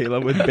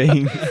 Kayla with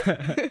bangs.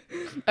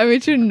 I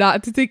made sure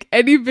not to take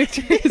any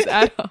pictures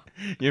at all.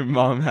 Your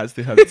mom has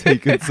to have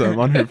taken some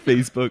on her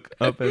Facebook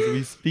up as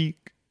we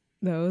speak.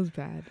 No, it was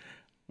bad.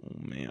 Oh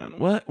man,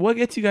 what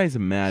gets you guys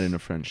mad in a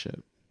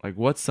friendship? Like,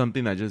 what's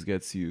something that just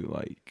gets you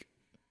like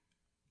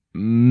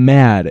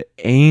mad,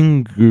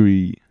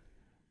 angry,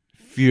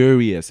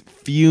 furious,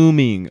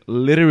 fuming,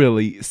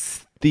 literally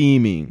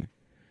steaming,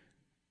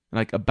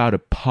 like about to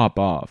pop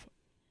off?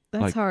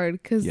 That's Like, hard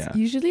because yeah.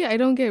 usually I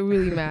don't get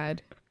really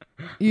mad.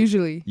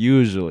 Usually,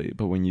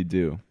 But when you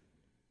do,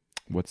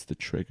 what's the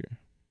trigger?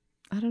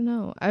 I don't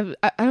know. I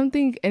don't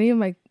think any of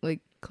my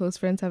like close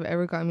friends have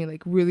ever gotten me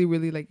like really,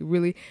 really, like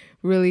really,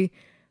 really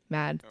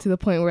mad to the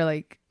point where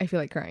like I feel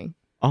like crying.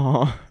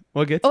 Oh,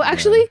 what gets? Oh, you mad?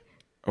 actually,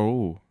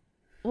 Oh,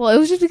 well, it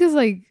was just because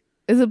like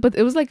but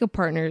it was like a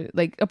partner,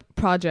 like a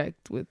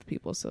project with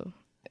people, so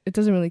it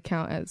doesn't really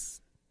count as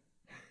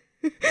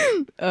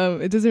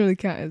it doesn't really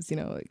count as, you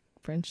know, like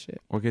friendship.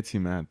 what gets you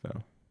mad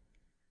though?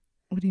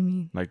 What do you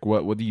mean? Like,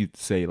 what do you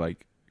say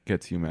like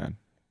gets you mad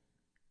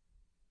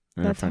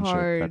in a That's friendship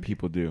that hard.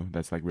 people do?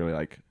 That's like really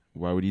like,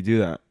 why would you do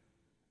that?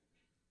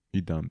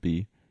 You dumb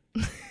bee.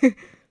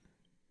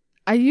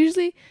 I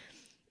usually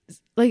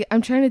like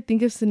I'm trying to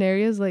think of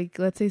scenarios like,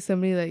 let's say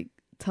somebody like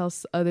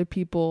tells other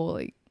people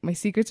like my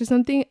secrets or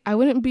something. I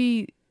wouldn't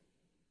be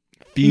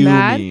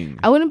Fuming.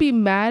 I wouldn't be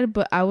mad,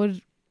 but I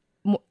would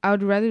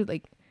rather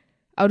like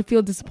I would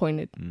feel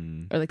disappointed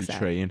or like sad.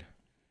 betrayed.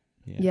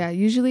 Yeah,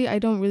 usually I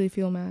don't really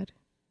feel mad.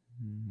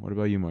 What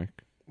about you, Mark?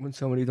 When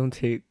somebody don't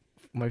take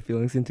my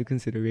feelings into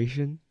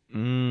consideration.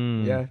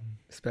 Yeah,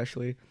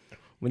 especially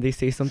when they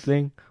say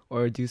something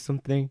or do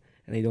something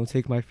and they don't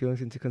take my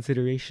feelings into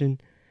consideration.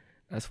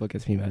 That's what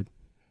gets me mad.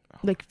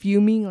 Like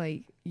fuming,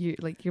 like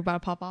you're about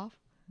to pop off.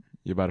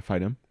 You about to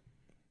fight him?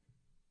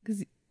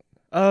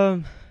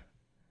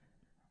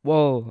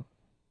 Well,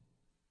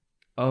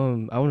 I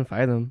wouldn't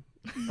fight them.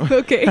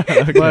 Okay.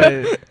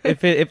 But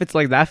if it's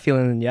like that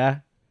feeling, then yeah,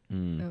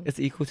 No. it's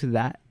equal to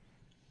that.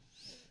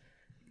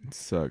 It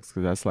sucks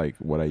because that's like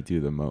what I do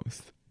the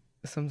most.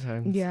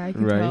 Sometimes. Yeah, I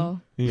can Right?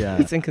 tell. Yeah,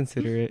 It's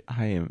inconsiderate.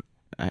 I'm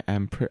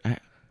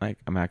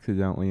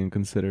accidentally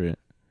inconsiderate.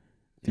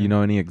 Do you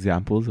know any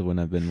examples of when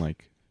I've been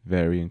like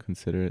very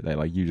inconsiderate? That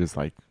like you just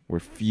like were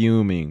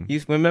fuming.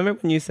 You remember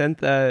when you sent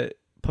that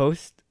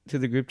post to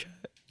the group chat?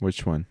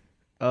 Which one?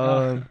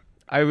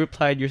 I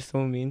replied, "You're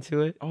so mean"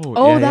 to it. Oh,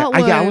 yeah,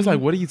 that yeah. I was one.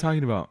 like, what are you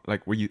talking about?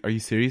 Like, are you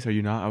serious? Are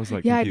you not? I was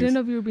like, Yeah, I confused. didn't know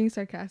if you were being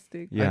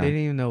sarcastic. Yeah, I didn't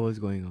even know what was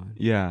going on.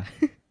 yeah.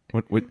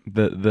 What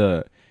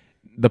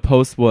the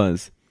post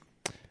was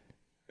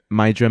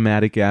my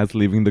dramatic ass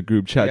leaving the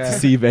group chat to Yeah.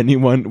 see if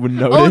anyone would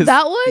notice. Oh,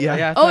 that one? Yeah.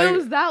 I Oh, thought it you-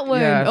 was that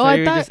one. Yeah, Oh, I you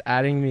were thought just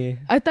adding me.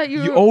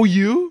 you were.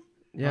 You?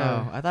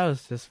 Yeah. Oh, I thought it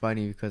was just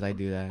funny because I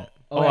do that.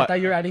 Oh, I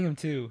thought you were adding him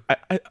too.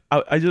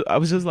 I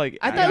was just like,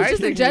 I thought it was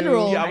just in think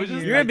general. you- Yeah, I was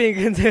just You're like- being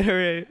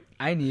considerate.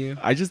 I knew.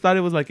 I just thought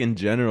it was like in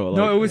general.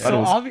 No, like, it was I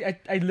so thought obvious.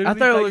 I literally thought it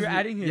thought you was- were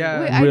adding him. yeah.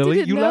 Wait, I Really?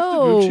 didn't You know. left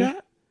the group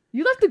chat?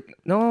 You left the.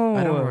 No.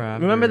 I don't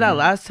remember. Remember that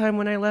last time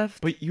when I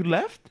left? But you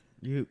left?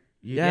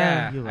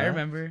 Yeah, you I left?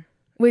 remember.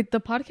 Wait, the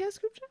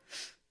podcast group chat?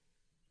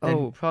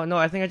 Oh, no,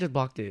 I think I just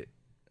blocked it.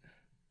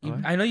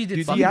 I know you did.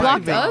 You something.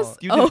 blocked deactivate- us?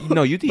 You Oh. did,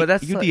 no, you But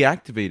that's you like-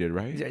 deactivated,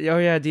 right? Oh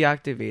yeah,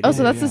 deactivated. Oh,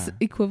 so that's yeah. the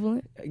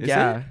equivalent. Is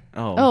yeah. it?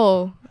 Oh.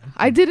 Oh,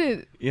 I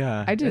didn't.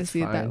 Yeah. I didn't It's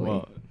see it that fine. way.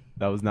 Well,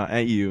 that was not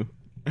at you.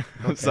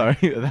 I'm sorry.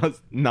 That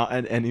was not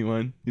at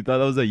anyone. You thought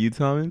that was at you,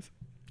 Thomas?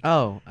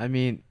 Oh, I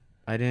mean,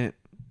 I didn't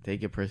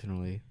take it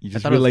personally. You I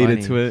just thought it was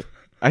related to funny. it.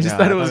 I just Yeah,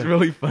 thought I it was thought-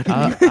 really funny.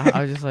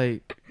 I was just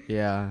like,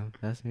 yeah,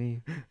 that's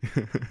me.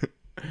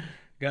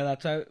 Yeah,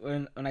 that's why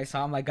when I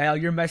saw him, like, Gael,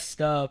 you're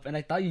messed up, and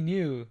I thought you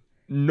knew.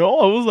 No,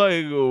 I was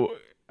like,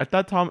 I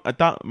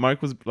thought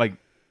Mark was like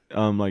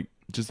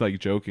just like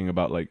joking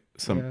about like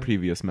some Yeah.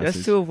 previous message.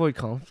 Just to avoid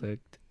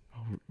conflict.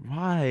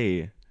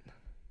 Why?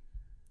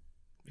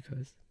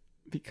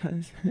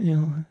 Because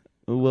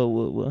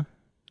Well,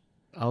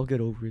 I'll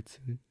get over it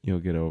soon. you'll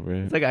get over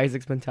it. It's like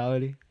Isaac's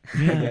mentality.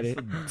 Yeah, I get it.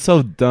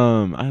 so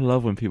dumb. I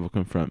love when people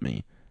confront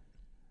me.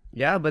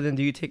 Yeah, but then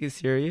do you take it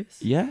serious?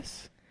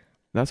 Yes,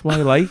 that's why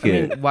I like I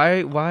it. mean,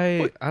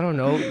 why? I don't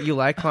know. You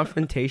like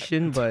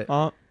confrontation, but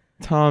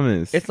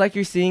Thomas, it's like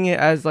you're seeing it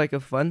as like a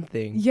fun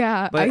thing.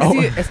 Yeah, But I see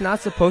it. it's not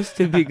supposed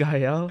to be,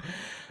 Gael.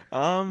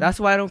 That's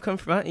why I don't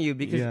confront you,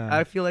 because Yeah.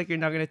 I feel like you're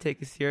not gonna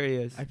take it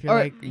serious. I feel Or-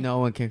 like no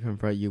one can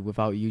confront you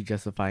without you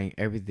justifying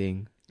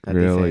everything that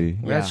Really?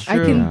 they say. That's Yeah. I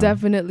can Yeah.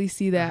 definitely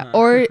see that. Uh-huh.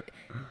 Or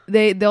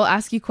they'll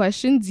ask you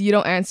questions, you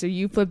don't answer,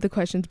 you flip the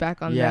questions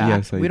back on Yeah. them.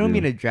 Yes, I we don't do.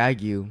 mean to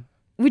drag you.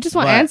 We just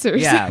want but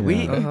answers. Yeah,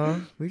 Yeah.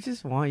 we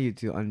just want you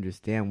to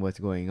understand what's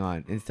going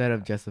on instead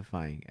of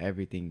justifying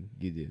everything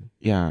you do.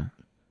 Yeah.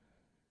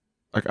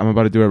 Like I'm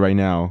about to do it right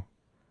now.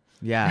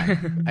 Yeah,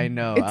 I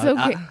know. It's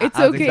okay. It's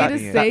I was okay to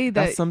expecting it. say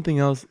That's that. something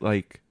else.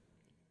 Like,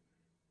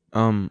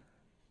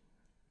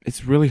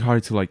 it's really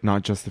hard to like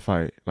not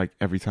justify like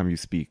every time you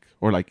speak,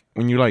 or like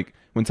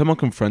when someone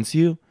confronts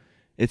you,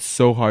 it's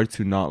so hard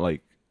to not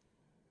like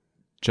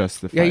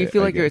justify. Yeah, you it,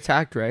 feel I like you're guess.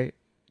 attacked, right?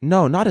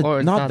 No, not Or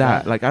it's not not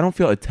that. that. Like I don't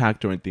feel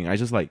attacked or anything. I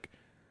just like,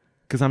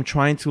 because I'm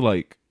trying to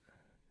like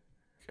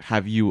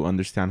have you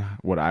understand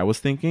what I was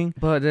thinking.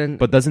 But then,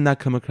 But doesn't that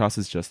come across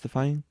as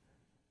justifying?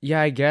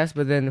 yeah, I guess.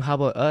 But then, how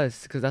about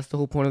us? Because that's the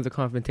whole point of the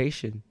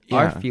confrontation.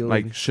 Our feelings.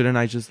 Like, shouldn't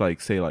I just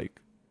like say like,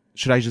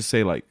 should I just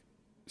say like,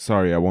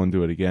 sorry, I won't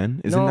do it again?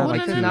 Isn't No, that well,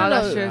 like no, too no, now no,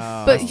 that's no. just.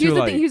 Uh, But That's here's too, the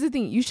like- thing. Here's the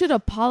thing. You should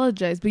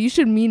apologize, but you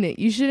should mean it.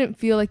 You shouldn't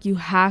feel like you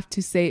have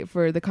to say it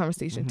for the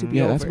conversation to be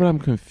Yeah, over. that's what I'm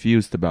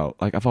confused about.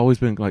 Like I've always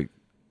been like,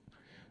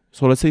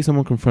 so let's say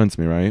someone confronts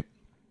me, right?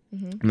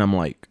 Mhm. And I'm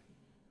like,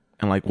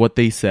 and like what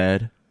they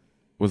said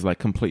was like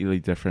completely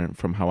different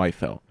from how I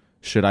felt.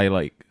 Should I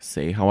like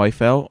say how I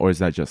felt, or is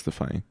that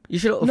justifying? You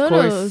should, of No,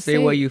 course, no, say say-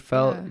 what you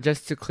felt yeah.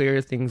 just to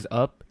clear things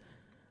up.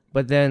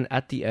 But then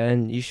at the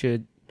end, you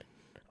should,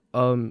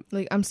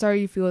 Like, I'm sorry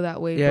you feel that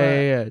way.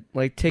 yeah.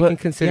 Like take But, in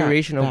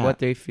consideration yeah, of what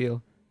that. they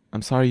feel.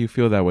 I'm sorry you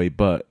feel that way,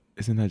 but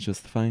isn't that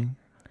justifying?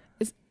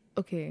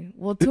 Okay.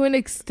 Well, to an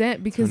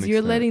extent, because an you're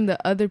extent. letting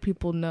the other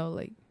people know,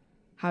 like,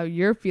 how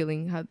you're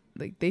feeling, how,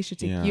 like, they should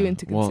take you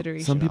into Well,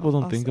 consideration. some people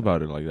don't think also.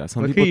 about it like that.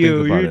 Some Look people at you,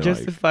 think about you're it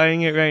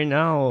justifying it right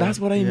now. like, that's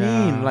what I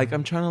Yeah. mean. Like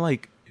I'm trying to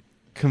like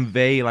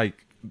convey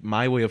like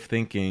my way of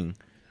thinking,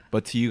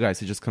 but to you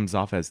guys it just comes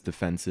off as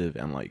defensive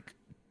and like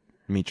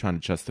me trying to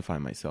justify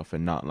myself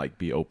and not like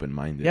be open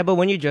minded. Yeah, but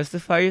when you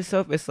justify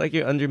yourself, it's like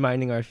you're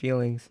undermining our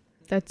feelings.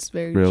 That's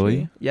very Really?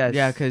 true. Yes.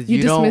 Yeah, because You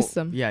you don't dismiss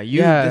them. Yeah, you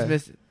Yeah.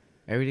 dismiss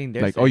everything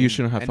they're Like, saying. oh, you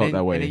shouldn't have And felt then-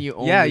 that way. And then you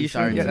Yeah, only you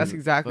start should. Yeah, to that's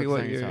exactly focus what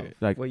on you're. yourself.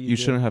 like what you do.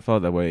 shouldn't have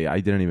felt that way. I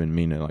didn't even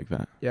mean it like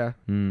that. Yeah.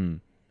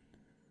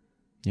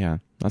 Yeah,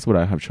 that's what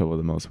I have trouble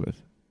the most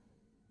with.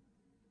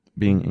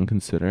 Being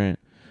inconsiderate.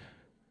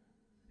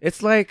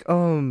 It's like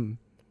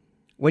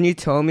when you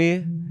tell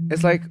me,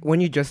 it's like when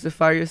you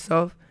justify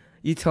yourself,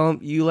 you tell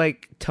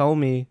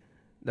me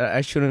that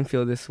I shouldn't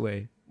feel this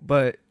way,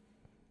 but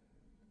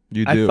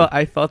You do.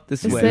 I felt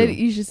this Instead, way.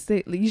 you should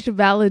say, like, you should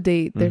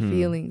validate their Mhm.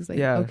 feelings. Like,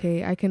 Yeah.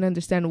 okay, I can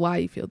understand why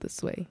you feel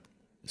this way.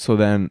 So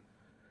then,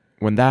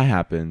 when that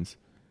happens,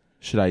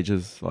 should I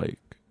just like,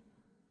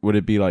 would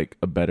it be like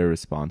a better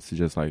response to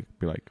just like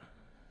be like,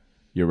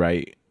 you're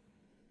right,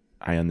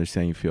 I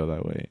understand you feel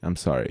that way, I'm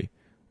sorry,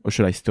 or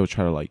should I still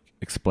try to like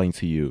explain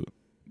to you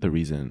the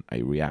reason I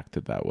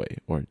reacted that way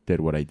or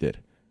did what I did?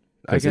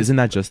 I Because guess- isn't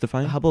that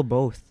justifying? How about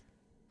both?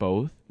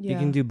 Both. Yeah. You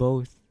can do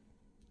both.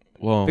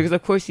 Well, Because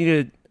of course you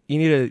need to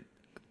you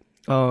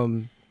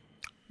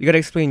gotta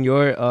explain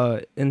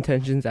your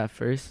intentions at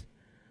first,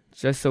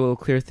 just so it'll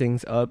clear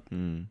things up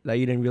that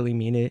you didn't really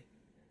mean it.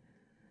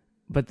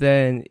 But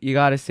then you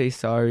gotta say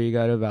sorry. You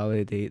gotta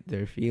validate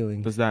their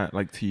feelings. does that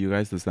like to you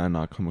guys? Does that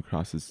not come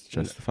across as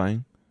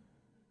justifying?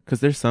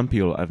 Because there's some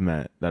people I've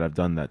met that have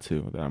done that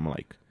too. That I'm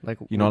like, Like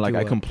you know, like do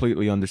I what?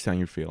 completely understand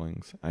your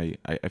feelings. I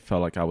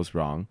felt like I was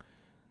wrong,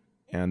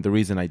 and the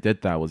reason I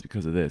did that was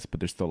because of this. But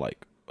they're still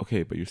like,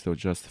 okay, but you're still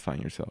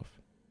justifying yourself.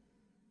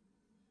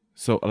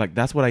 So like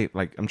that's what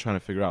I'm trying to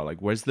figure out.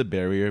 Like, where's the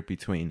barrier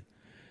between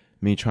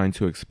me trying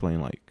to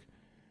explain like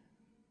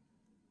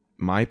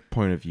my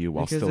point of view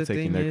while Because still the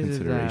taking thing their is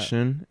that-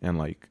 consideration and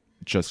like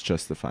just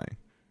justifying?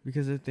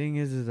 Because the thing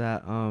is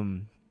that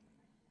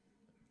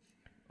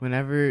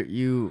whenever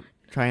you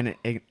try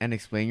and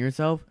explain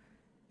yourself,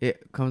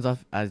 it comes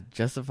off as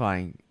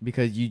justifying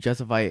because you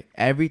justify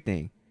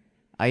everything.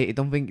 I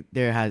don't think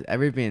there has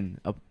ever been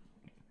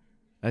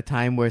a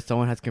time where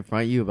someone has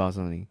confronted you about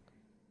something,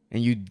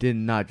 and you did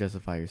not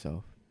justify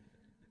yourself,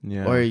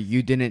 Yeah. or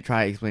you didn't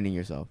try explaining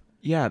yourself.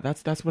 Yeah,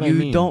 that's what I You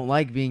mean. don't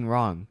like being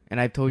wrong, and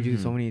I've told you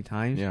Mhm. so many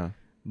times. Yeah.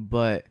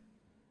 But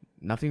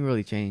nothing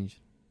really changed.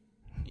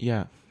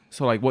 Yeah.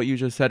 So like what you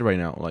just said right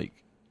now, like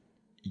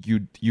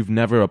you've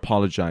never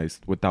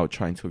apologized without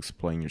trying to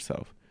explain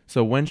yourself.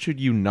 So when should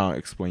you not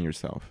explain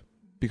yourself?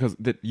 Because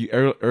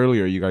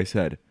earlier you guys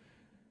said,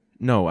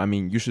 no, I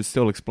mean you should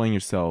still explain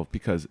yourself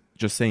because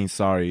just saying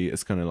sorry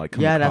is gonna like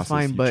come Yeah, across that's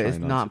fine, as you but trying it's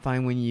not to.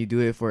 fine when you do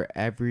it for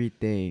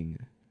everything.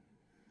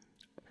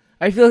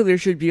 I feel like there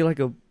should be like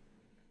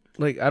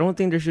I don't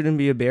think there shouldn't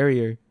be a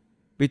barrier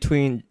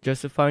between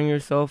justifying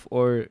yourself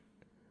or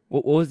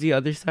what was the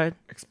other side?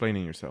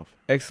 Explaining yourself.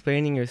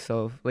 Explaining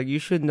yourself. Like you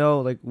should know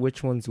like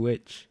which one's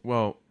which.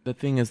 Well, the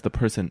thing is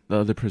the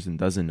other person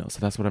doesn't know. So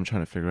that's what I'm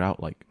trying to figure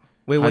out. Like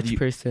Wait, How which do you-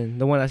 person?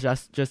 The one that's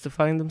just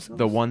justifying themselves?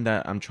 the one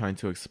that I'm trying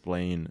to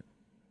explain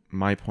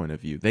my point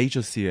of view. They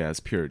just see it as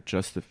pure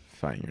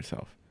justifying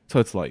yourself. So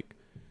it's like,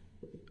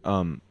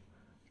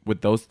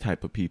 with those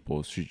type of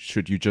people,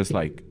 should you just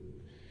like,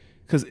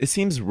 because it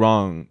seems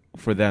wrong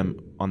for them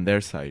on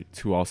their side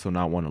to also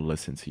not want to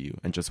listen to you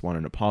and just want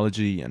an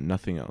apology and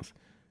nothing else.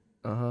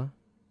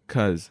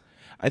 Because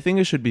I think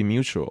it should be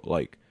mutual.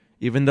 Like,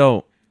 even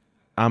though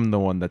I'm the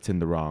one that's in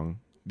the wrong,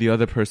 the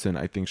other person,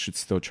 I think, should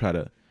still try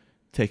to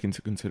take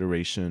into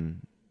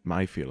consideration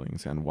my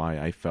feelings and why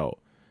I felt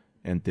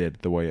and did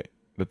the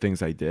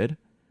things I did.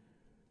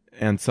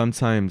 And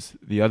sometimes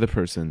the other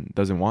person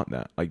doesn't want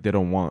that. Like, they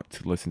don't want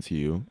to listen to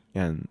you.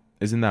 And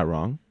isn't that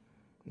wrong?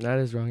 That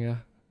is wrong, yeah.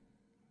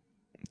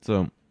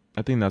 So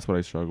I think that's what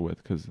I struggle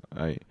with, because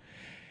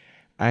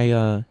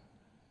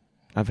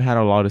I've had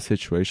a lot of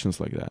situations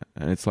like that,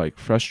 and it's like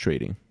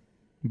frustrating,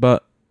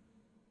 but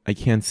I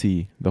can't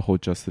see the whole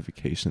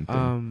justification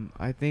thing.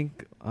 I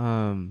think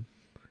I'll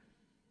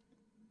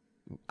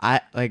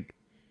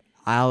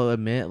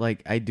admit,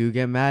 like, I do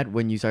get mad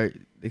when you start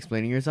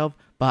explaining yourself,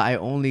 but I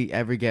only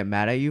ever get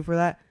mad at you for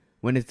that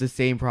when it's the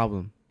same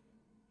problem.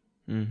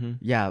 Mm-hmm.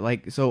 Yeah,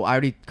 like, so I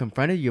already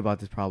confronted you about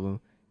this problem.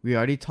 We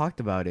already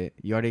talked about it.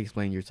 You already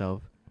explained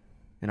yourself,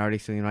 and I already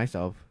explained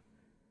myself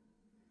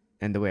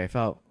and the way I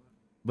felt,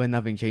 but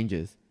nothing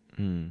changes.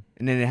 And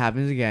then it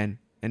happens again,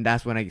 and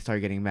that's when I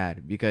start getting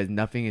mad because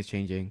nothing is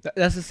changing.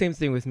 That's the same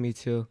thing with me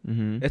too.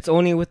 Mm-hmm. It's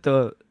only with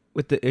the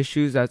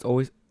issues that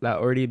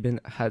already been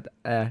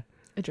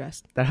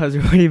Addressed. that has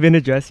already been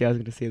addressed. Yeah, I was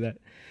gonna say that.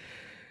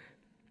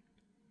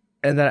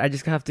 And that I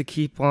just have to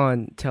keep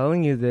on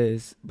telling you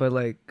this, but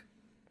like,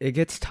 it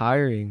gets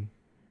tiring.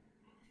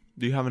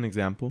 Do you have an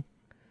example?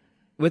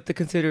 With the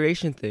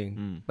consideration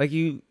thing. Like,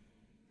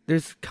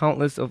 there's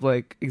countless of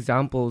like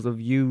examples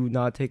of you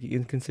not taking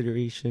in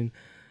consideration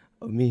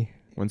of me.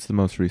 When's the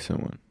most recent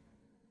one?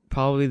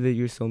 Probably the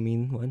 "you're so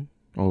mean" one.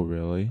 Oh,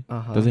 really?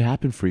 Uh-huh. Does it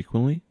happen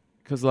frequently?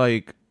 Because,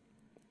 like,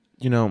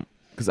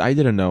 because I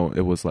didn't know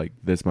it was like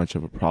this much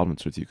of a problem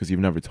towards you, because you've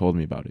never told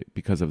me about it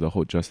because of the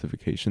whole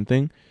justification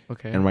thing.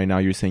 Okay. And right now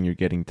you're saying you're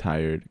getting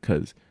tired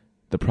because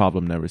the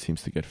problem never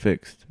seems to get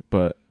fixed.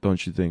 But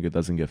don't you think it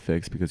doesn't get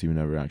fixed because you've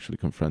never actually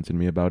confronted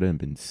me about it and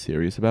been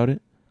serious about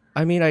it?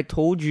 I mean, I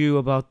told you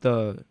about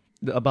the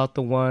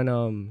one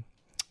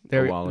the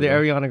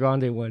Ariana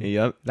Grande one.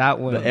 Yep. That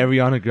one. The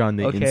Ariana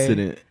Grande Okay.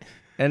 incident.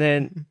 And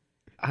then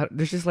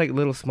there's just like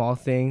little small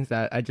things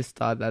that I just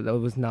thought that it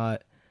was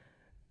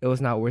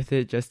not worth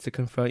it just to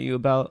confront you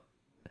about.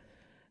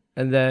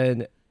 And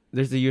then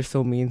there's the "you're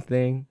so mean"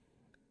 thing.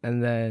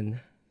 And then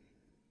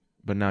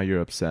But now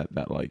you're upset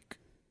that like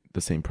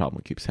the same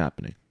problem keeps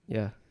happening.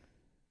 yeah.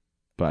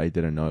 But I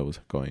didn't know it was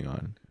going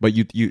on. But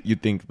you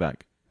think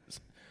that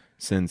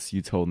since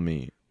you told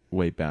me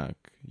way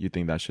back, you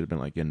think that should have been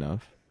like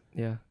enough?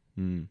 Yeah.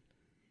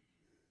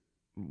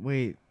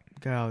 Wait,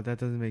 Kyle, that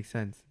doesn't make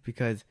sense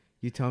because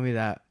you told me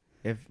that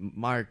if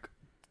Mark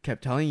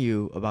kept telling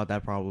you about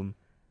that problem,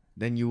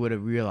 then you would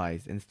have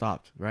realized and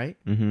stopped, right?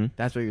 Mm-hmm.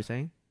 That's what you're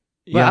saying?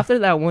 But after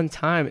that one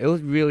time, it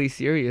was really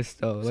serious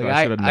though. So Like,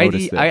 I should have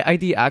noticed it. I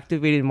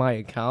deactivated my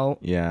account.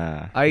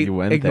 Yeah. I you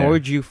went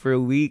ignored you for a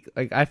week.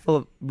 Like, I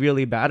felt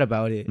really bad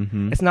about it.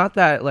 Mm-hmm. It's not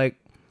that like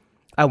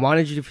I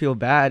wanted you to feel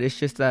bad. It's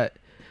just that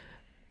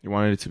You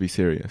wanted it to be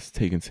serious,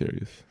 taken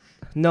serious.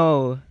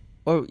 no,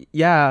 or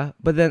yeah.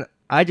 But then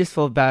I just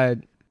felt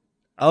bad.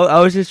 I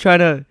was just trying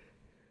to,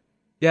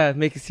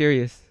 make it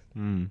serious.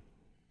 No,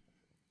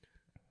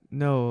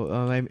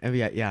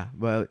 yeah.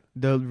 But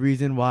the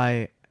reason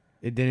why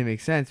it didn't make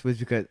sense was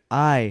because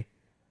I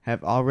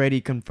have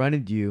already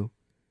confronted you.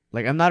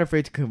 Like, I'm not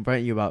afraid to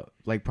confront you about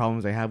like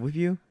problems I have with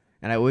you,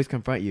 and I always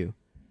confront you.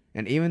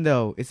 And even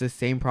though it's the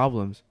same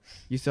problems,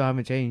 you still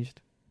haven't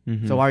changed.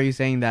 Mm-hmm. So why are you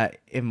saying that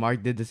if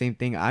Mark did the same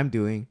thing I'm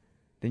doing,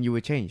 then you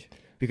would change?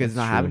 Because it's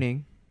That's not true.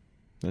 happening.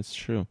 That's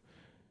true.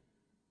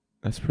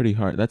 That's pretty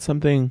hard. That's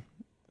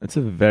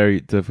a very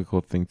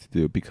difficult thing to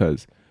do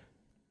because,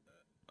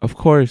 of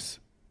course,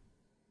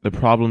 the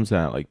problems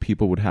that like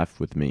people would have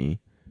with me,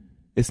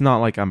 it's not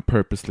like I'm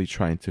purposely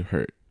trying to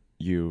hurt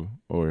you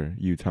or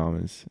you,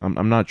 Thomas.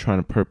 I'm not trying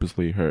to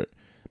purposely hurt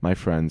my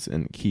friends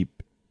and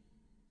keep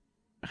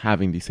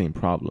having these same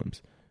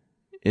problems.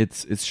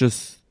 It's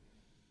just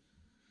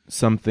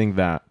something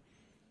that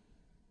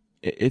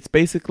it's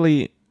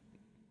basically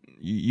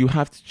you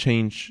have to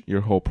change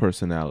your whole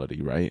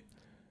personality, right?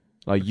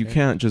 Like, you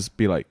can't just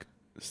be like,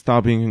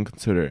 stop being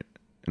inconsiderate,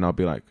 and I'll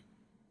be like,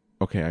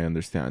 okay, I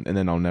understand, and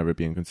then I'll never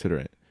be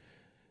inconsiderate.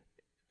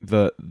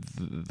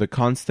 The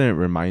constant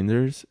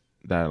reminders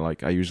that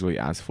like I usually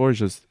ask for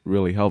just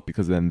really help,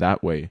 because then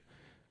that way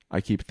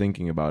I keep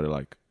thinking about it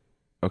like,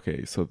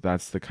 okay, so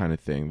that's the kind of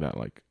thing that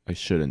like I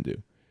shouldn't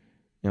do.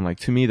 And like,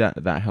 to me,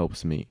 that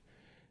helps me,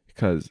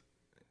 because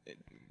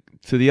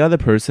to the other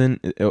person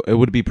it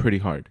would be pretty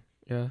hard,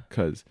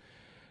 because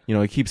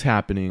it keeps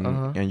happening,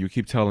 and you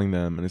keep telling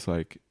them, and it's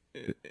like,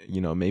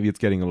 maybe it's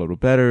getting a little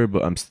better,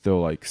 but I'm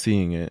still like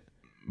seeing it.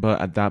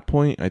 But at that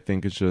point, I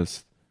think it's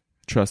just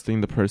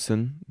trusting the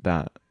person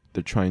that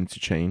they're trying to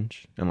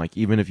change. And like,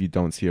 even if you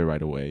don't see it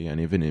right away, and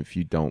even if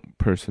you don't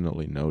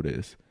personally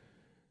notice,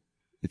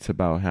 it's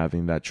about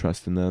having that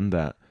trust in them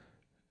that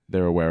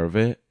they're aware of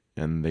it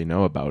and they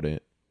know about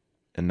it.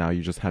 And now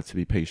you just have to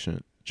be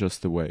patient,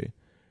 just the way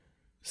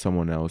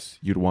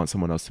you'd want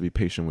someone else to be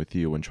patient with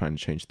you when trying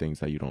to change things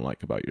that you don't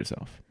like about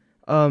yourself.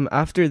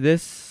 After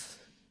this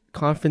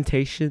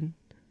confrontation,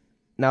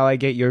 now I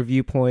get your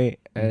viewpoint,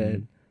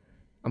 and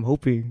I'm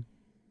hoping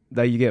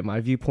that you get my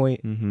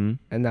viewpoint. Mm-hmm.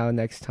 And now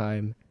next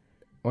time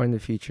or in the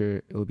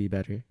future, it will be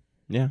better.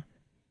 Yeah.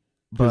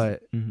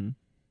 But Mm-hmm.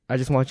 I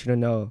just want you to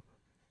know,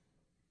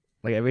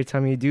 like, every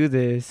time you do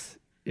this,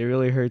 it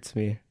really hurts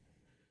me.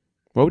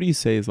 What would you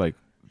say is like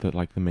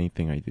the main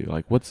thing I do?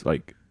 Like, what's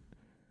like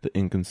the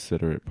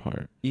inconsiderate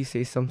part? You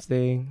say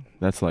something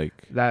That's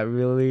like, that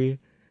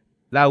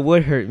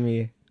would hurt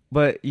me,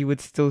 but you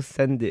would still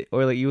send it,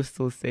 or like you would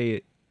still say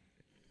it.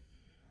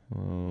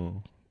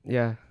 oh,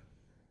 Yeah.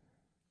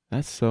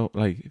 that's so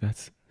like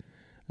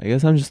I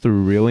guess I'm just a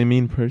really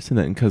mean person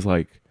then, because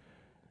like,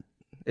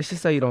 It's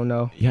just that you don't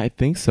know. yeah, I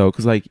think so.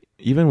 Because like,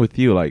 even with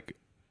you, like,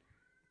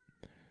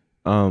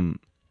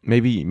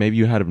 maybe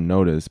you had have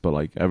noticed, but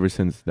like ever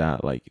since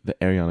that, like the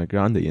Ariana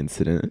Grande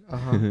incident,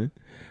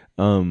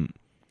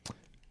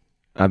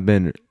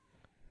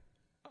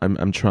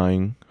 I'm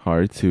trying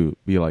hard to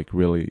be like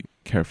really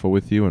careful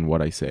with you and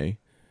what I say.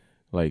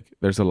 Like,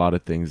 there's a lot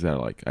of things that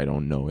like I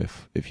don't know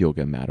if you'll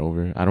get mad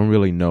over. I don't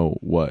really know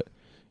what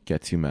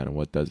gets you mad and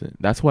what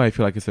doesn't. That's why I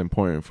feel like it's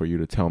important for you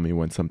to tell me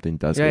when something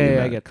does get you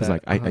I mad, get because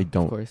that. like I Of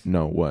don't course.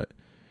 know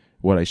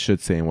what I should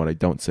say and what I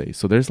don't say.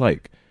 So there's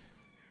like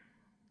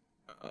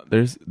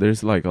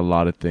there's like a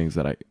lot of things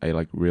that I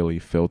like really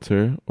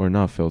filter, or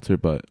not filter,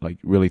 but like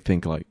really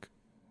think like,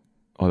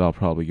 oh, that'll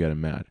probably get him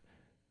mad.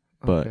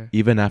 But Okay.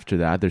 even after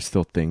that, there's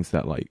still things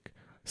that like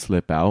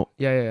slip out,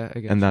 Yeah, I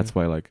get and you. that's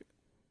why like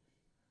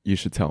you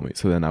should tell me,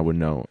 so then I would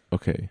know.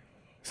 Okay,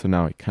 so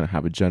now I kind of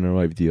have a general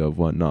idea of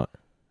what not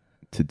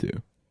to do.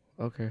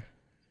 Okay.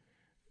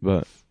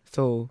 But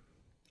So,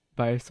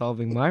 by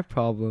solving my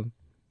problem,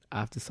 I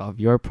have to solve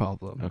your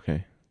problem.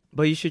 okay,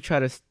 But you should try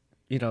to,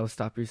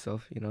 stop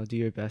yourself. Do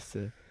your best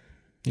to.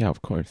 yeah,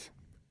 of course.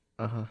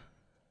 Uh-huh.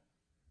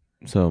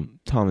 So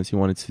Thomas, you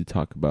wanted to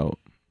talk about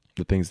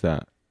the things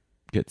that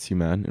gets you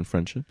mad in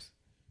friendships?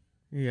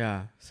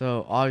 Yeah.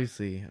 So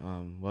obviously,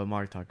 what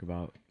Mark talked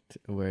about,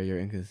 where you're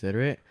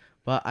inconsiderate,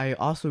 but I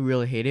also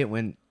really hate it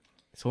when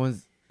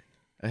someone's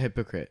a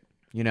hypocrite.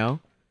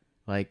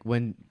 Like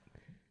when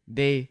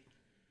they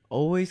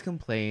always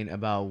complain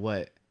about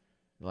what,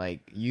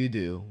 like, you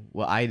do,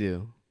 what I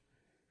do,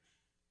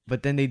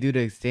 but then they do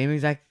the same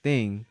exact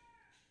thing,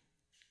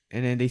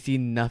 and then they see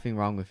nothing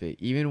wrong with it.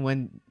 Even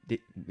when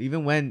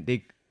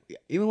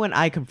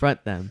I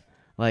confront them,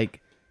 like,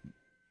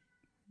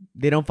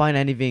 they don't find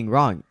anything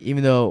wrong,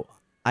 even though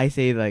I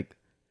say like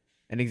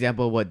an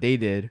example of what they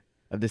did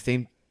of the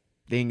same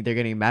thing they're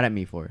getting mad at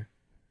me for.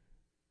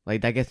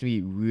 Like, that gets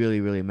me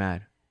really, really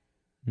mad.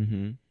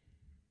 Mm-hmm.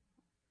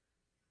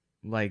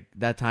 Like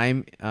that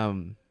time,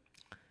 Kayla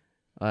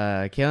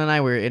and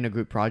I were in a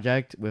group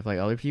project with like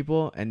other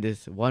people, and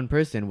this one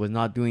person was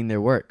not doing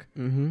their work,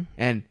 Mm-hmm.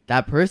 and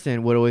that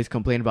person would always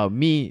complain about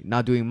me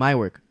not doing my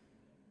work,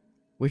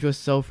 which was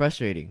so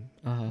frustrating.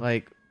 Uh-huh.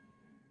 Like,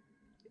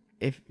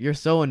 if you're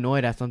so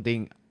annoyed at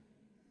something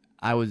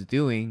I was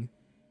doing,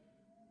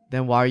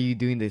 then why are you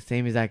doing the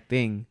same exact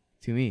thing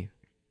to me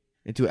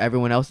and to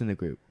everyone else in the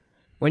group?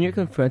 When you're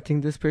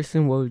confronting this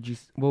person, what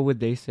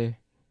would they say?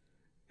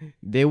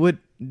 They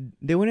wouldn't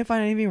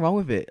find anything wrong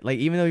with it. Like,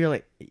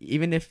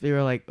 even if they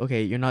were like,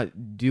 okay, you're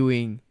not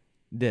doing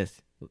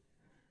this,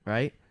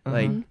 right? Uh-huh.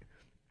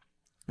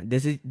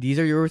 Like, these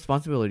are your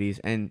responsibilities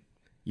and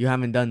you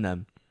haven't done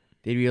them.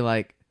 They'd be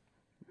like,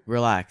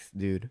 relax,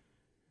 dude.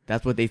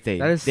 That's what they say.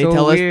 That is they so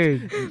tell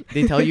weird.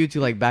 They tell you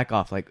to like back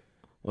off. Like,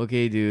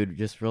 okay, dude,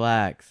 just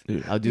relax.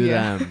 Dude. I'll do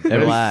Yeah. them.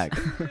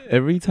 Relax.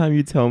 Every time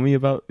you tell me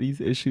about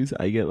these issues,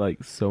 I get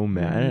like so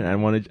mad,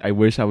 and I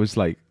wish I was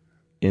like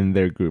in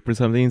their group or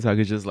something, so I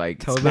could just like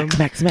Tell smack,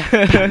 them.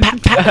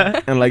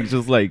 smack, and like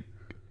just like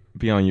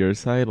be on your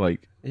side.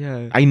 Like,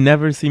 Yeah. I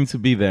never seem to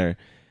be there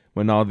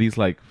when all these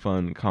like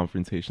fun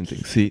confrontation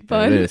things. See, there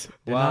Fun? it is.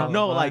 Wow.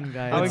 No, like,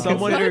 How when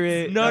someone-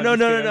 inconsiderate. No, I'm no, just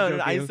no, kidding, no,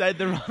 I'm I joking. said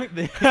the wrong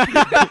thing.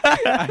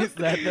 I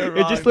said the wrong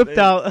It just slipped thing.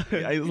 out.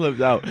 I slipped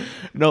out.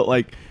 No,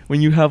 like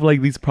when you have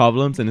like these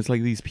problems and it's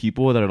like these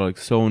people that are like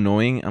so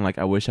annoying, and like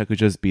I wish I could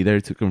just be there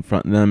to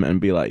confront them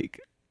and be like,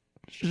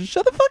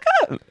 shut the fuck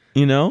up,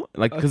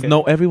 like, because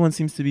Okay. everyone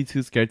seems to be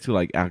too scared to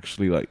like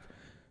actually like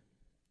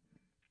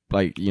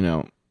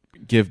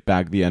give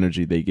back the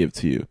energy they give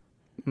to you.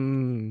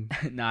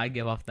 Nah, I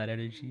give off that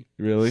energy.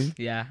 Really?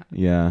 Yeah.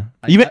 Yeah.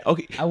 Like, Even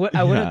okay. I would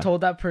Yeah. have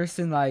told that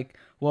person like,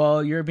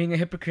 well, you're being a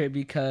hypocrite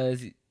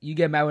because you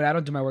get mad when I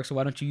don't do my work, so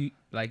why don't you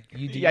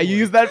you do? Yeah, your you work?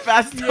 use that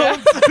fast tone Yeah.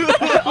 too.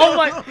 Oh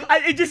my!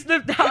 It just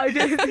slipped out.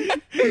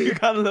 You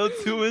got a little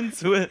too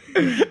into it.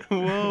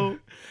 Whoa,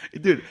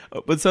 dude!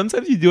 But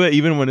sometimes you do it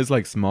even when it's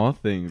like small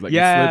things. Like, it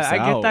Yeah, slips I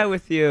get out. that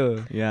with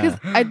you. Yeah. Because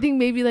I think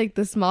maybe like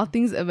the small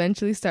things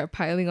eventually start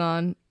piling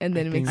on, and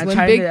then it makes I'm one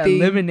trying big to thing.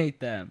 eliminate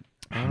them.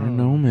 I don't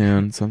know,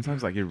 man.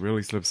 Sometimes like it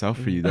really slips out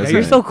for you. Yeah, Doesn't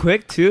you're it? so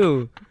quick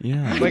too.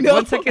 Yeah. Like know.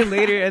 1 second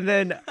later, and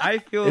then I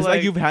feel It's like,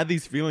 like you've had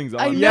these feelings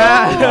all I along.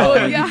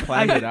 know, You yeah.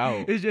 planned it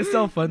out. It's just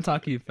so fun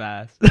talking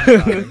fast.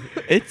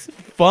 It's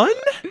fun.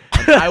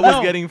 I was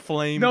No. getting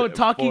flamed. No, for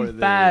talking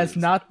fast,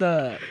 this. not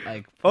the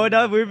like. oh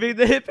no, we're being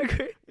the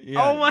hypocrite.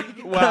 Yeah. Oh my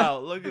God. Wow,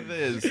 look at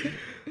this.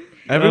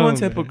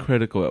 Everyone's man.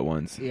 hypocritical at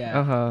once. Yeah.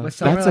 Uh-huh. But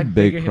some are, That's a like,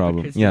 big bigger problem.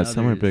 hypocrites Yeah, than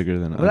some are others. bigger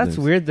than Well, others. that's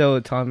weird though,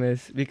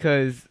 Thomas,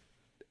 because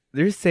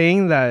they're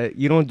saying that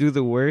you don't do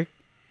the work,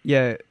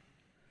 yet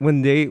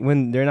when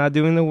they're not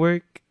doing the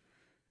work,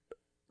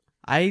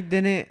 I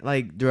didn't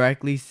like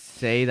directly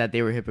say that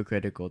they were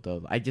hypocritical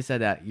though. I just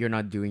said that you're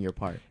not doing your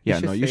part. Yeah,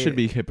 should no, you say should it.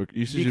 be hypocrite.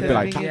 You should just be Because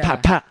like, I pat, think-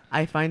 pat, pat.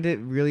 I find it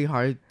really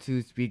hard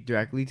to speak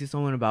directly to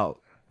someone about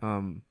a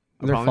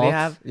their problem faults. they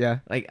have. Yeah.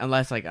 Like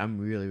unless like I'm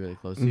really really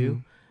close to Mhm.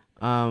 you.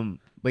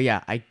 But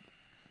yeah,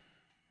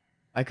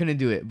 I couldn't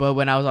do it. But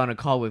when I was on a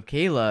call with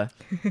Kayla,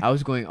 I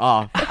was going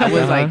off. I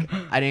was like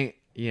I didn't.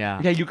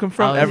 Yeah. Yeah, you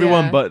confront I was-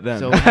 everyone Yeah. but them.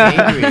 So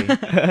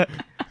angry.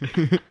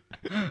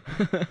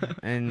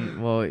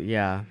 And well,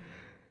 yeah.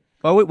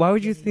 Why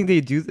would you think they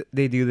do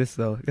this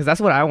though? Because that's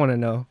what I want to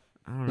know.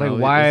 I don't Like know.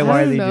 why It's are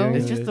I they don't know. doing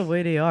It's this? just the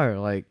way they are.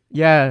 Like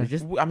Yeah. it's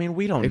just I mean,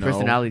 we don't a know.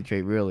 personality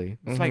trait, really.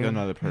 It's like Mhm.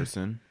 another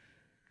person.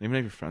 Even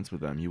if you're friends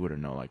with them, you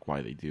wouldn't know like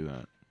why they do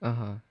that.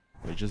 Uh-huh.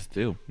 They just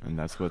do, and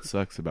that's what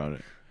sucks about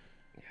it.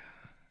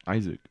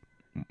 Isaac,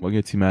 what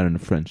gets you mad in a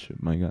friendship,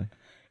 my guy?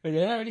 Wait,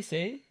 did I already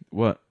say?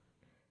 What?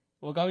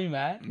 What got me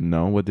mad?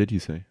 No, what did you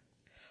say?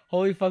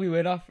 Holy fuck, we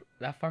went off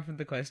that far from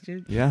the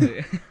question. Yeah.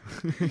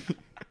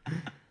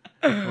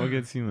 What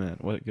gets you mad?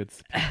 What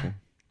gets people?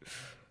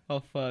 Oh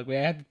fuck, wait,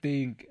 I have to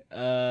think.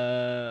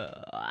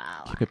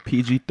 Like a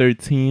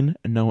PG-13,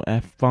 no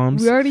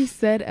F-bombs. We already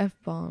said F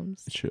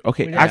bombs. True.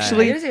 Okay, I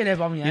actually, didn't say that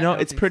about me. you know,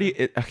 it's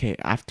pretty. Okay,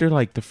 after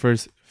like the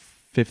first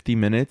 50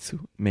 minutes,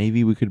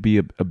 maybe we could be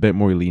a bit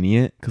more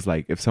lenient. Because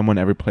like, if someone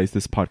ever plays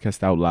this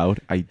podcast out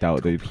loud, I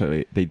doubt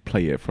they'd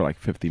play it for like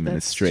 50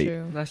 minutes That's straight.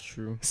 true. That's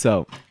true.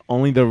 So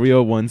only the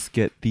real ones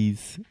get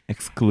these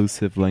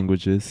exclusive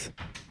languages.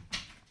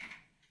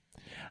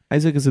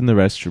 Isaac is in the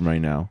restroom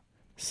right now,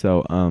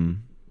 so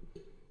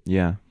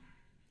yeah.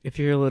 If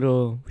you're a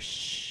little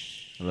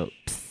A little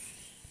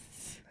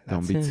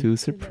don't That's be him. too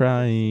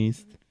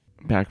surprised.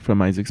 Back from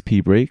Isaac's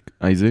pee break.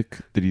 Isaac,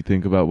 did you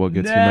think about what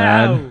gets you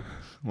mad?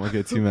 What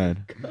gets you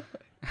mad?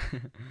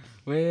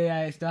 Wait,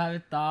 I still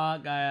haven't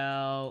thought,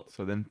 Gael.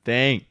 So then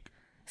think.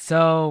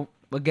 So,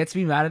 what gets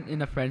me mad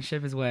in a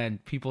friendship is when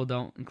people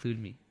don't include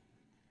me.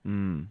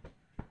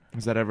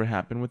 Has that ever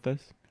happened with us?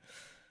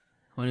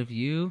 One of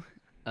you,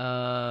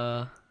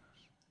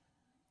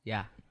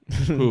 yeah,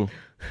 Who?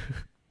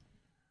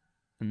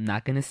 I'm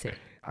not gonna say.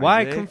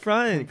 why Isaac?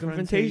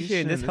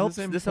 confrontation. This helps.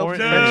 is This helps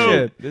important.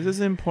 friendship. This is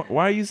important.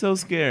 Why are you so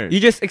scared? You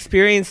just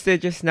experienced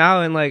it just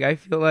now, and like I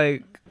feel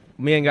like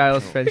me and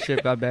Gail's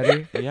friendship got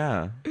better.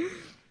 Yeah.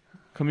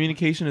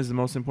 Communication is the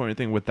most important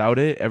thing. Without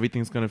it,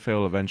 everything's going to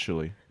fail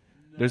eventually.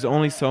 There's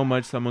only so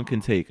much someone can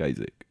take,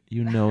 Isaac.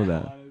 You know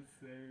that.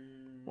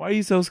 Why are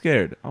you so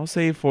scared? I'll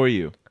say it for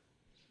you.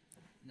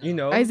 You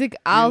know, Isaac,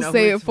 I'll know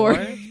say who it it's for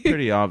for? you.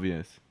 Pretty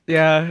obvious.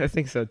 Yeah, I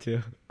think so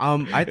too.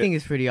 I think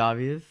it's pretty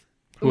obvious.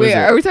 Who is Wait, it?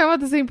 are we talking about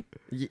the same?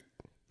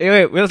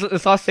 Hey, wait,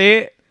 let's all say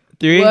it.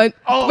 3, One.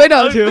 Wait,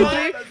 no. two,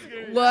 3,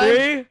 1.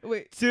 3,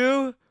 Wait.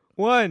 2,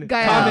 1.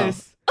 Gael.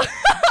 Thomas.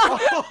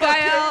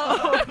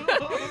 Gael.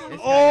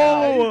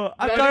 Oh,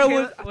 I What thought did it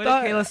was. What did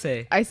Kayla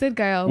say? I said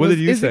Gael. What did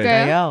you Is it say?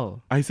 Gael?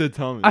 Gael. I said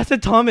Thomas. I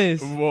said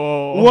Thomas.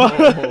 Whoa. What?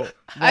 Well,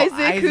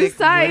 Isaac, whose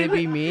side? Would it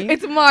be me?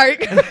 It's Mark.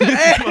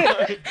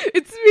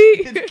 It's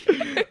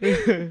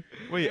me.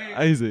 Wait,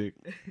 Isaac.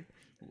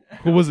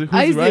 Who was it? Who's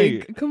Isaac,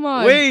 right? come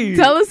on. Wait,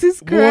 Tell us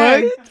who's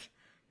correct.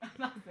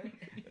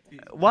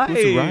 Why?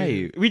 Who's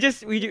right?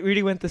 We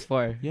really went this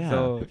far. Yeah.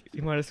 So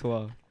you might as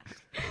well.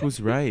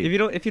 Who's right?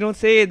 If you don't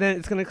say it, then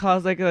it's gonna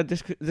cause like a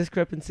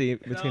discrepancy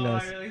between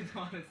us. really don't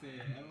want to say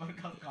it. I'm gonna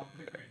cause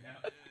conflict right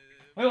now.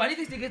 Wait, why do you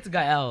guys think it's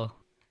Gael?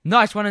 No,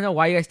 I just want to know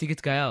why you guys think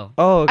it's Gael.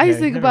 Oh, okay.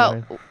 Isaac, never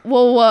about mind.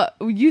 what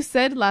you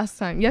said last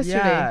time, yesterday.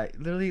 Yeah,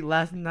 literally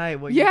last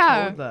night. What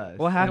Yeah. you told us.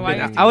 What happened? why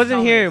not I wasn't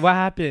Thomas? here. What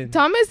happened?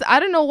 Thomas, I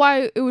don't know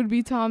why it would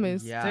be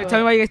Thomas. Yeah. So tell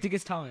me why you guys think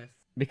it's Thomas.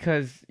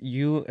 Because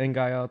you and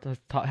Gael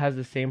has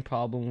the same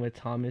problem with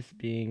Thomas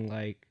being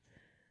like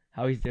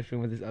how he's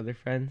different with his other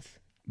friends.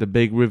 The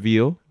big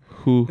reveal.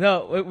 Who?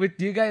 No,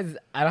 with you guys,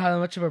 I don't have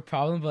much of a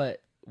problem,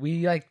 but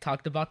we like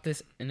talked about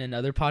this in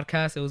another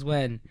podcast. It was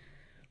when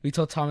we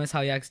told Thomas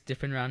how he acts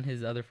different around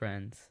his other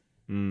friends.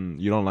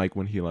 You don't like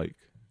when he like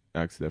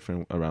acts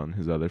different around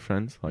his other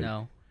friends? Like,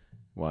 No,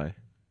 why?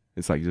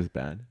 It's like just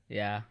bad.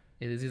 yeah,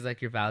 it is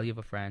like your value of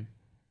a friend.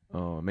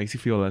 Oh, it makes you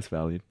feel less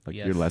valued. Like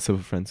Yes. you're less of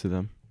a friend to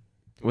them.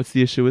 What's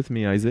the issue with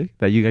me, Isaac?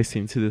 That you guys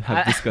seem to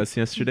have discussed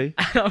yesterday?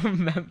 I don't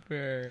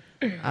remember.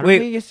 I don't Wait.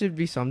 think it should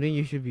be something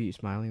you should be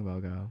smiling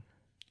about, Gael.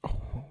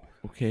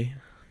 Okay.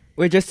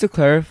 Wait, just to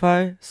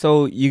clarify,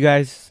 so you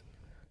guys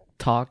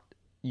talked,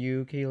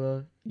 you,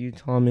 Kayla, you,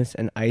 Thomas,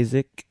 and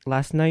Isaac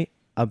last night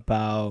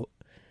about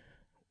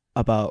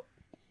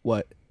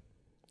what?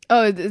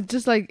 Oh, it's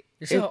just like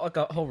It's like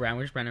a whole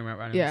random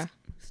yeah.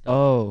 stuff.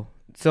 Oh,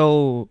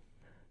 so,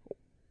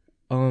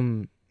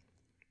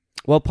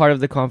 what part of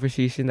the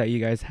conversation that you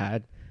guys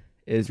had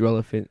is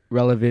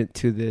relevant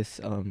to this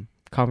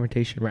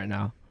confrontation right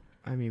now?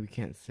 I mean, we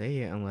can't say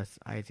it unless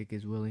Isaac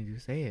is willing to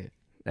say it.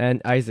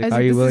 And Isaac, Isaac,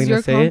 are you this willing is your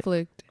to say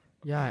conflict.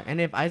 Yeah,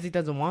 and if Isaac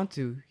doesn't want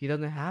to, he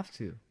doesn't have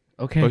to.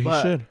 it? Okay. But he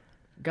But- should.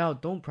 Gal,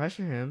 don't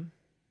pressure him.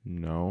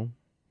 No.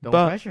 Don't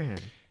But- pressure him.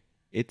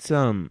 It's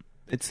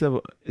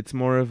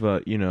more of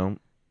a,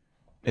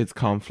 it's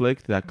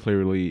conflict that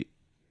clearly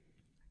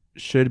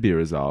should be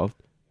resolved.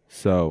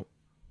 So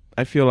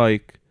I feel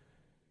like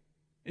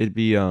it'd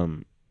be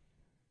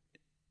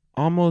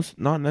almost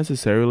not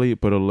necessarily,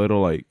 but a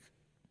little like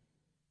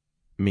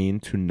mean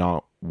to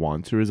not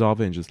want to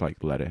resolve it and just like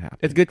let it happen.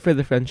 It's good for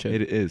the friendship.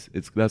 It is.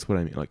 That's what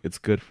I mean. Like it's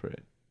good for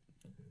it.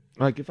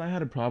 Like if I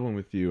had a problem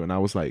with you and I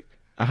was like,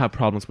 I have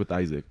problems with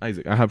Isaac.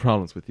 Isaac, I have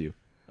problems with you.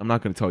 I'm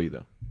not gonna tell you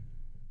though.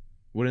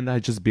 Wouldn't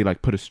that just be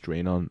like put a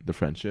strain on the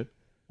friendship?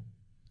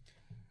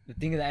 The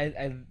thing is,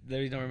 I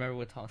literally don't remember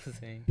what Thomas was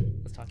saying.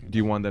 Was talking about. Do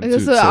you want them Okay, to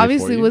so say it it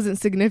obviously for you? wasn't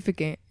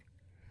significant.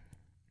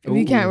 If you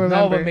Ooh. can't No, remember,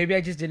 No, but maybe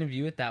I just didn't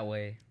view it that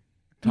way.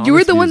 You were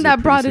Thomas the one views that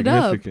pretty brought it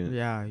up. significant.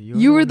 Yeah,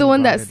 you were the who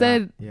one brought that it up.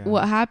 said Yeah.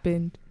 what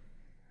happened.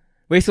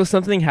 Wait, so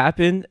something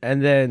happened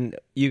and then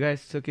you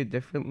guys took it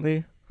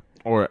differently?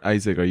 Or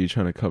Isaac, are you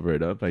trying to cover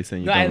it up by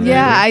saying you No, I don't literally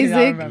Yeah, cannot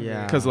Isaac. remember.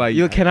 Yeah. 'Cause, like,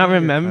 You I cannot think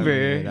you're remember.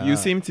 covering it You up.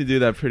 seem to do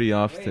that pretty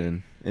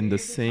often in the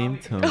same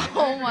tone.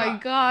 Oh my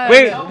god.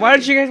 Wait, why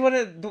don't you guys want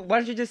to? Why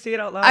don't you just say it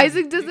out loud?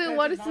 Isaac doesn't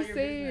want us to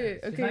say it.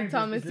 Okay,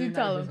 Thomas, you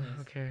tell him.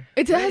 Okay.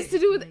 It has to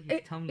do with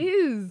it Tell me.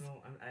 is.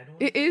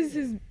 It is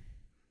his.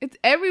 It's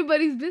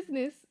everybody's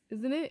business,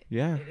 isn't it?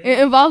 Yeah. It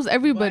involves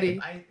everybody.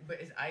 But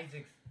it's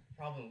Isaac's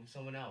problem with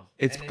someone else.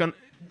 It's gonna.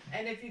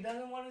 And if he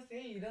doesn't want to say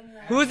it, he doesn't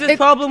have Who's this It-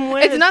 problem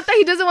with? It's not that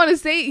he doesn't want to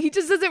say it. He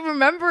just doesn't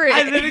remember it.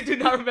 I literally do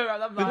not remember.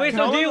 I'm not Wait, so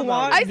Tell do him you about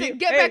want? it. Isaac, do you-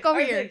 get hey, back over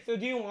Isaac, here. So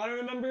do you want to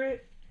remember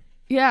it?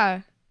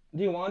 Yeah.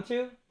 Do you want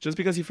to? Just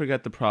because you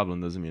forget the problem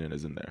doesn't mean it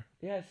isn't there.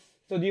 Yes.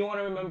 So do you want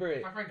to remember it?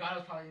 If I forgot, it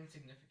was probably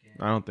insignificant.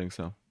 I don't think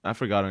so. I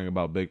forgotten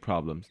about big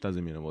problems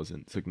doesn't mean it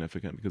wasn't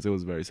significant because it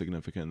was very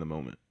significant in the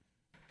moment.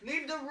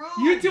 Leave the room.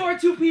 You two are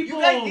two people.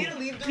 You guys need to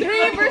leave the room.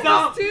 3 versus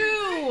No.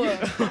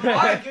 2.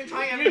 Alright, you're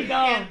trying everything you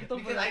No. can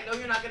because I know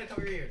you're not gonna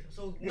cover your ears.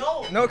 So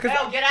no, No, 'cause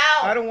Kyle, get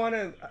out. I don't want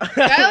to.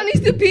 Kyle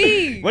needs to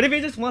pee. What if he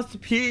just wants to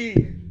pee?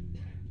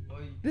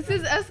 This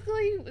is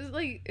escalating. It's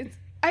like it's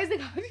Isaac.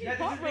 How do you Yeah, this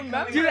not is becoming-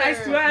 remember? Dude, I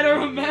swear I don't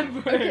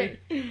remember. Okay.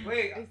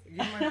 Wait, give me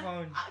my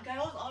phone.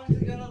 Kyle's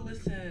honestly gonna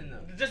listen.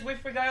 Just wait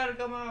for Guy to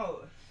come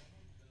out.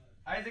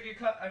 Isaac,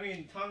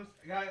 Tom's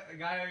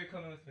Guy, are you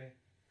coming with me?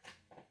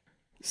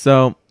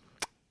 So,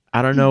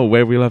 I don't know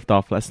where we left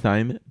off last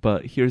time,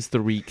 but here's the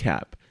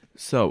recap.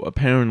 So,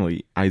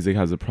 apparently, Isaac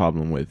has a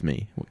problem with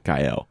me, with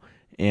Gael.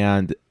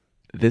 And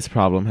this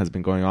problem has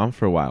been going on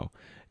for a while.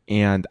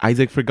 And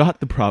Isaac forgot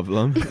the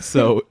problem.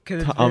 So,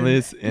 'Cause it's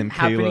Thomas and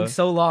Happening Kayla...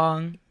 so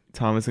long.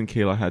 Thomas and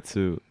Kayla had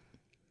to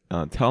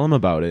tell him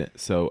about it.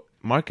 So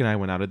Mark and I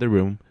went out of the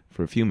room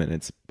for a few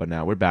minutes, but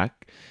now we're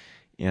back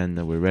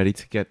and we're ready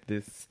to get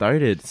this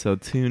started. So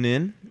tune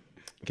in,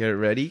 get it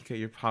ready, get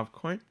your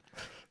popcorn,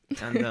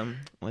 and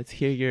let's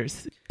hear your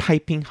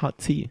piping hot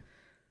tea.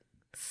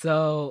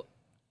 So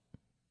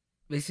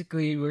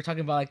basically, we were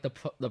talking about like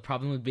the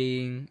problem with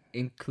being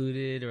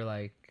included or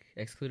like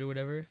excluded or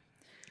whatever.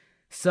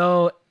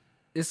 So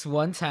this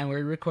one time we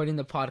were recording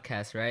the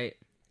podcast, right?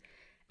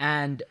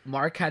 And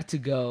Mark had to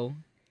go,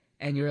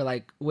 and you were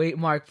like, "Wait,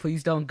 Mark,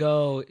 please don't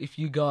go. If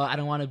you go, I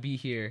don't want to be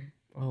here."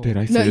 Oh. Did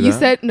I say No, that? you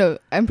said no.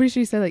 I'm pretty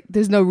sure you said like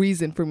there's no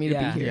reason for me to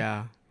Yeah. be here.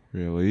 Yeah.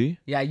 Really?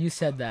 Yeah, you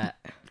said that.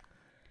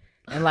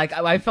 And like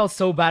I felt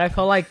so bad. I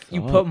felt like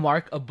you put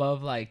Mark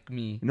above like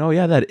me. No,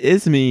 yeah, that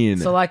is mean.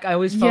 So like I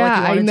always felt Yeah, like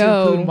you I wanted to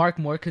know. include Mark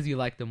more because you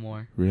liked him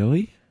more.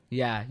 Really?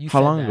 Yeah, you. How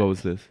said long that. ago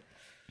was this?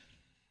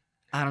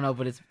 I don't know,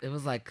 but it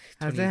was like.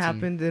 Has it 2018.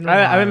 happened in a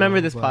I while, remember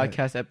this but-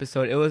 podcast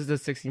episode. It was the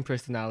 16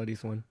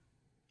 personalities one.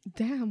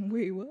 Damn.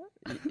 Wait. What?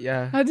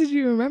 Yeah. How did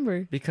you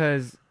remember?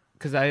 because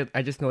I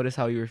just noticed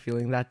how you were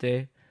feeling that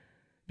day.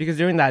 Because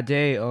during that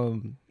day,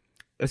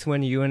 it's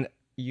when you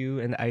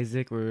and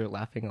Isaac were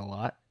laughing a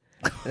lot,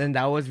 and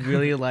that was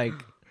really like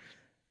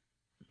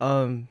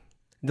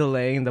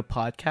delaying the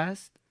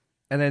podcast.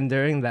 And then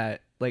during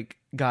that, like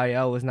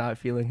Gael was not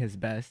feeling his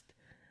best,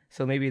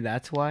 so maybe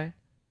that's why.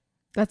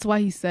 That's why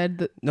he said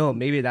that. No,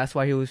 maybe that's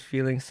why he was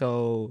feeling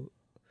so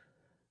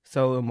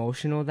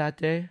emotional that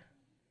day.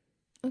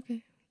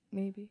 Okay.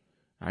 Maybe.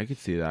 I could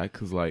see that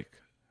because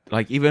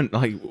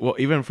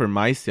even for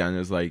my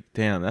standards, like,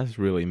 damn, that's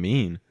really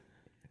mean.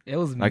 It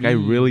was Like, mean. I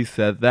really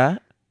said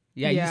that.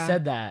 Yeah, Yeah. you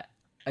said that.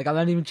 Like I'm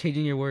not even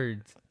changing your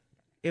words.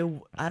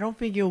 I don't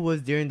think it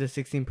was during the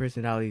 16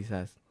 personality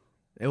test.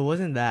 It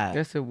wasn't that.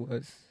 Yes, it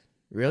was.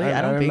 Really?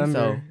 I don't think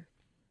so. remember.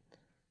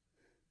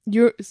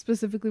 You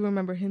specifically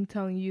remember him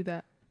telling you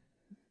that.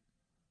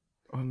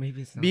 Or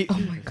maybe it's not. Be- Oh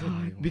my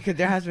god. Because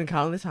there has been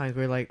countless times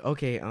where like,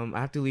 okay, I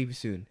have to leave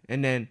soon,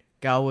 and then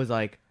Gal was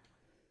like,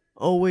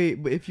 oh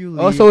wait, but if you leave,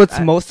 Oh, so it's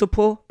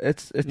multiple.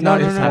 It's no, not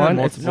no, just no, one.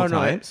 no, It's multiple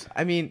no, no. times?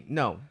 I mean,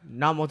 no,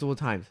 not multiple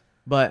times,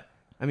 but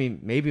I mean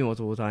maybe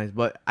multiple times.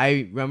 But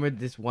I remember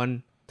this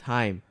one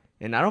time,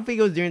 and I don't think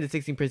it was during the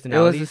 16 it was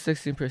personalities. the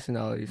 16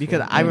 personalities. Because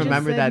one. I You just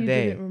remember said that you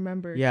day. Didn't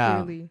remember Yeah.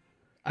 clearly.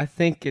 I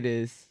think it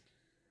is.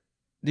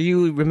 Do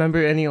you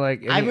remember any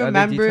like I any other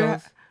remember.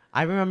 details?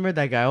 I remember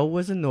that guy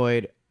was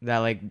annoyed that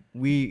like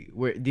we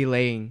were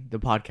delaying the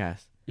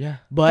podcast, Yeah.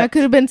 but That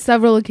could have been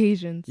several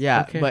occasions.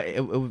 yeah, Okay. but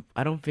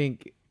I don't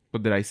think.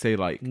 But did I say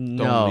like don't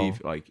No.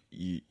 leave? Like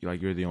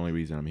you're the only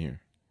reason I'm here.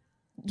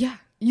 Yeah.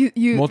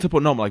 You. Multiple?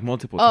 No, like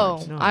multiple Oh,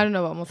 times. No. I don't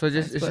know about multiple. So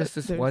just times, it's but just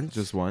this there's- once.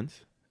 Just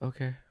once.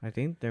 Okay. I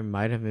think there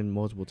might have been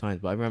multiple times,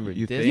 but I remember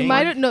You this think? You one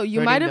might have no. You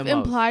hurting might the have most.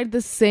 implied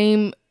the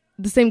same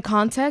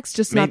context,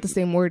 just not Maybe- the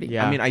same wording.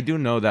 Yeah. I mean, I do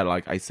know that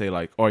like I say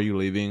like, oh, "Are you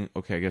leaving?"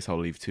 Okay, I guess I'll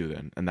leave too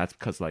then, and that's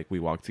because like we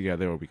walk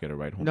together or we get a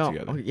ride home No,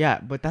 together. okay, yeah,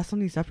 but that's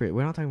something separate.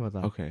 We're not talking about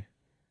that. Okay.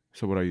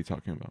 So what are you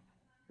talking about?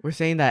 We're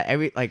saying that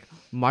like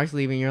Mark's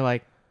leaving, you're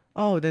like,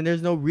 oh, then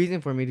there's no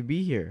reason for me to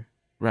be here.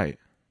 Right.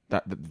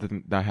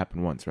 That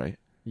happened once, right?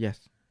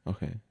 Yes,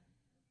 Okay.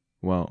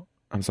 Well,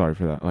 I'm sorry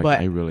for that. Like But-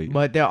 I really.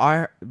 but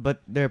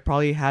there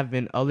probably have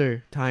been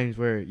other times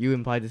where you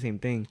implied the same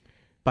thing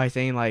by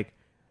saying like,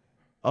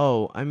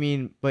 oh, I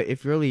mean, but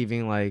if you're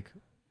leaving, like,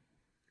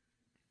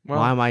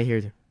 why am I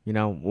here? You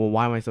know, well,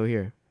 why am I still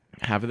here?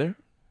 have there?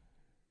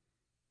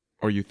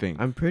 Or you think?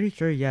 I'm pretty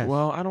sure yes.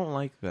 Well, I don't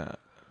like that.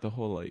 The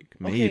whole like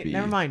okay, maybe.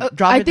 never mind.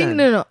 Drop I it think then.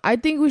 no. I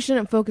think we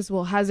shouldn't focus.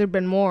 Well, has there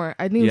been more?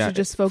 I think we Yeah, should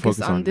just focus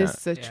focus on on this that.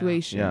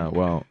 situation. Yeah.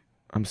 Well,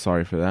 I'm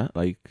sorry for that.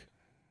 Like,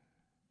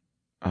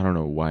 I don't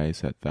know why I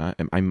said that.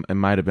 It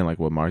might have been like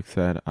what Mark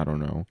said. I don't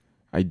know.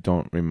 I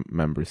don't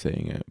remember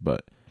saying it,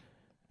 but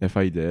if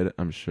I did,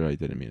 I'm sure I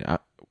didn't mean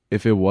it.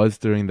 If it was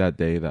during that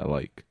day that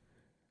like,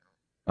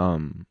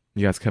 you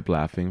guys kept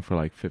laughing for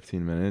like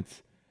 15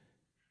 minutes,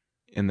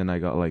 and then I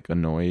got like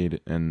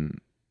annoyed, and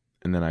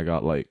then I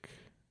got like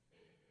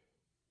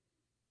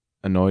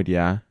annoyed,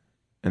 yeah,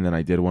 and then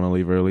I did want to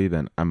leave early,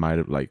 then I might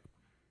have like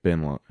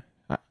been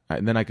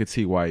then I could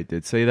see why I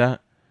did say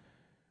that,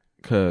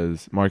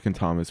 because Mark and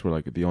Thomas were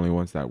like the only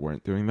ones that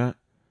weren't doing that.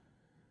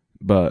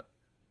 But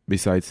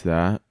besides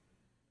that,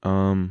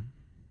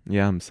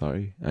 yeah, I'm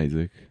sorry,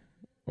 Isaac,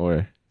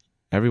 or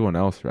everyone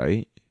else,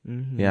 right?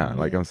 Mhm. Yeah,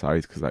 like I'm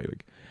sorry, because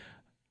like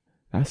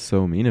that's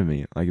so mean of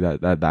me. Like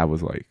that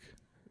was like,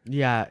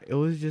 Yeah, it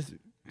was just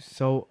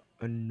so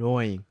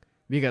annoying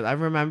because I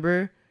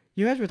remember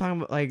you guys were talking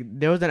about like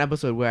there was an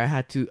episode where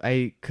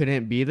I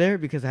couldn't be there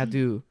because I had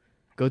to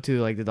go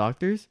to like the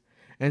doctors,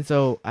 and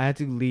so I had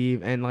to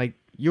leave, and like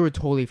you were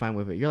totally fine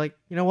with it. You're like,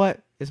 you know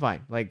what, it's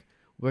fine. Like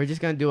we're just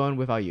gonna do one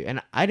without you,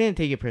 and I didn't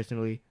take it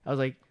personally. I was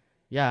like,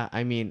 yeah,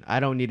 I mean, I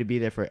don't need to be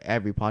there for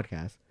every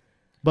podcast,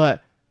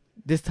 but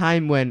this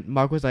time when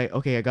Mark was like,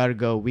 okay, I gotta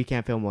go, we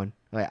can't film one.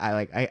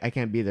 I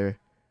can't be there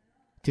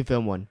to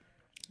film one.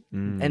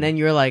 And then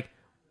you're like,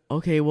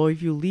 okay, well,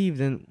 if you leave,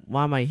 then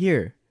why am I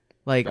here?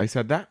 Like, I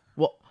said that.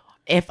 well,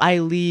 if I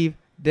leave,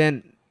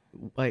 then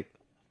like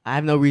I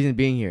have no reason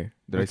being here.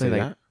 Did I Or say something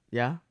like- that?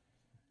 Yeah.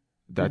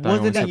 That What I was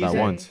only the thing said you that said?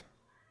 once.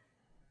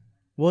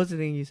 What was the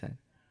thing you said?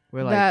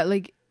 We're like, That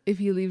like if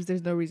he leaves,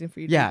 there's no reason for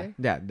you to yeah, be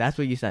there. yeah, that's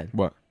what you said.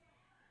 What?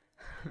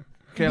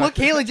 What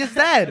Kayla just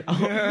said.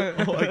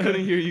 Oh, I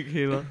couldn't hear you,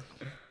 Kayla.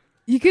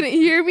 You couldn't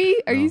hear me?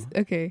 Are you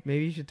No. okay?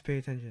 Maybe you should pay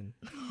attention.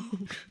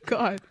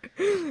 God.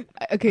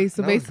 Okay,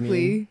 so That was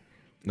basically,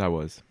 That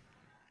was.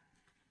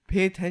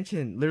 Pay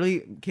attention.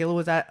 Literally, Kayla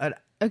was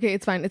at okay,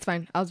 it's fine. It's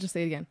fine. I'll just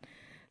say it again.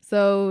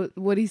 So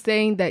what he's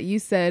saying that you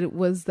said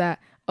was that,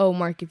 oh,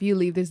 Mark, if you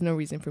leave, there's no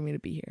reason for me to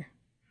be here.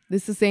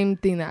 This is the same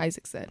thing that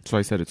Isaac said. So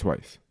I said it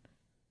twice.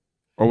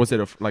 Or was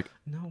it like?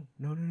 no.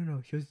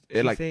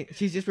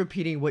 She's just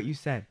repeating what you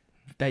said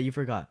that you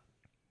forgot.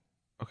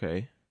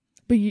 Okay.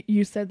 But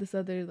you said this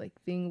other like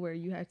thing where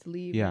you had to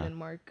leave, Yeah. and then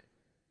Mark.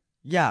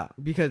 Yeah,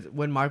 because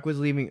when Mark was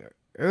leaving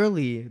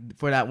early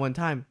for that one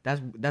time,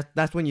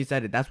 that's when you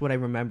said it. That's what I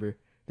remember.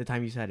 The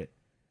time you said it,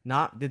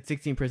 not the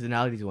 16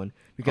 personalities one,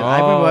 because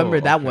I Oh,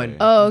 remember that okay. one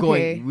Oh, okay.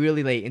 going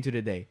really late into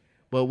the day.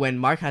 But when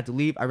Mark had to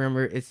leave, I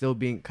remember it still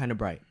being kind of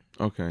bright.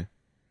 Okay.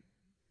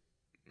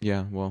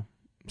 Yeah. Well,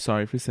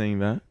 sorry for saying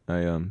that.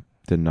 I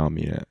did not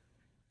mean it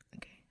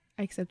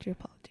I accept your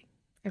apology.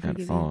 I at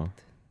forgive you. all.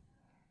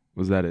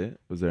 Was that it?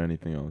 Was there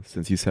anything else?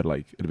 Since you said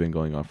like it had been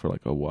going on for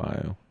like a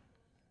while.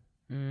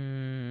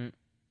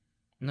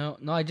 No,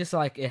 I just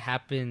like it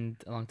happened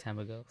a long time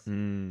ago.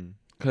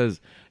 Because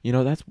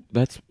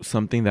that's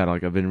something that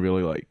like I've been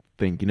really like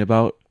thinking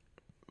about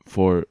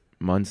for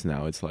months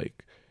now. It's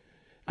like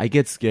I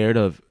get scared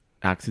of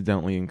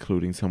accidentally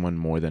including someone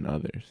more than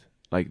others.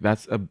 Like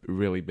that's a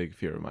really big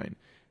fear of mine.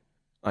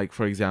 Like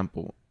for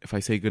example, if I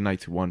say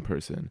goodnight to one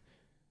person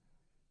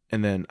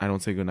and then I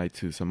don't say goodnight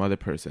to some other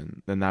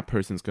person, then that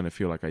person's gonna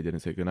feel like I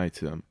didn't say goodnight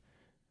to them.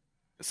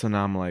 So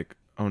now I'm like,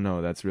 oh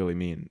no, that's really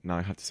mean. Now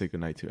I have to say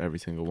goodnight to every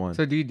single one.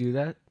 So do you do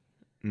that?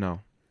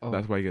 No. Oh.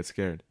 That's why I get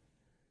scared.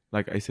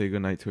 Like I say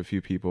goodnight to a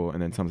few people,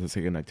 and then sometimes I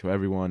say goodnight to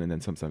everyone, and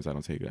then sometimes I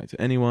don't say goodnight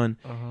to anyone.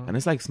 And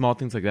it's like small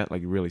things like that,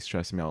 like really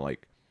stress me out,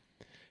 like,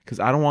 because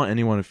I don't want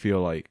anyone to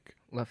feel like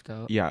Left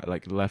out. yeah,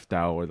 like left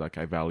out, or like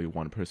I value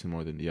one person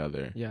more than the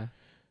other. Yeah.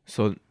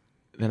 So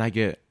then I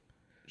get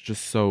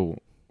just so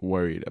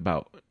worried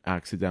about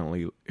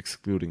accidentally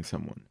excluding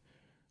someone.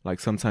 Like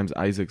sometimes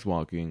Isaac's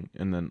walking,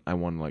 and then I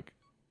want like,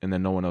 and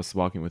then no one else is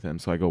walking with him,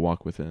 so I go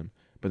walk with him.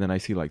 But then I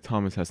see like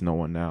Thomas has no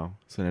one now,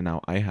 so then now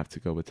I have to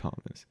go with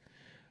Thomas.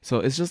 So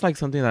it's just like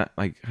something that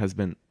like has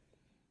been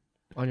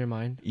On your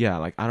mind. yeah,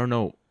 like I don't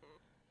know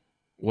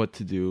what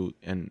to do,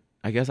 and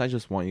I guess I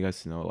just want you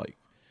guys to know, like,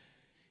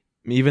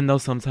 even though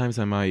sometimes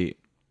I might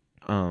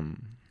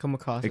Come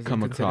across. as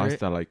come across inconsiderate.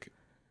 that like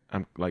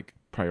I'm like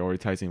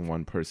prioritizing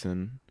one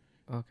person,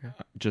 Okay.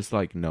 just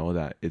like know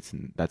that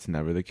that's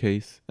never the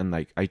case, and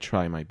like I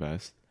try my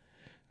best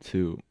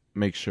to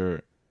make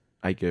sure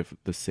I give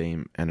the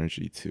same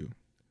energy to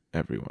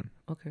everyone.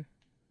 Okay.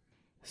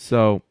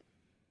 So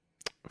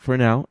for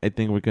now, I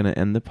think we're gonna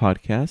end the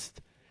podcast.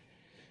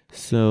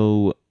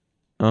 So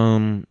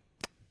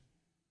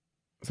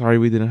sorry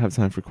we didn't have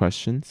time for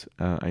questions.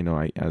 I know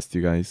I asked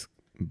you guys,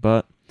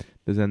 but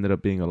this ended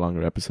up being a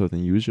longer episode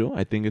than usual.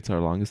 I think it's our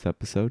longest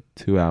episode,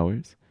 2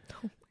 hours.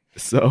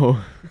 So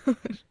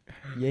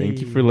thank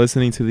you for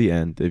listening to the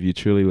end. If you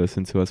truly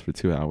listened to us for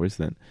 2 hours,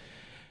 then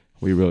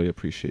we really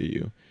appreciate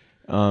you.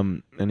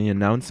 Any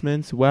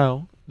announcements?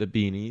 Well, the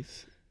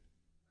beanies,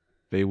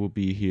 they will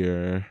be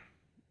here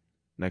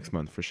next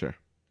month for sure.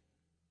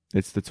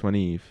 It's the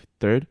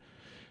 23rd,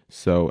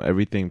 so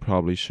everything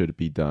probably should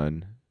be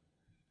done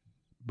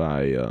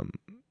by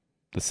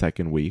the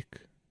second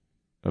week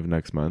of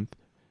next month.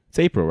 It's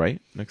April,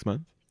 right? Next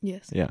month?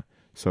 Yes. Yeah.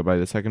 So by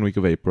the second week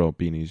of April,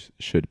 beanies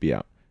should be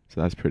out.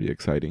 So that's pretty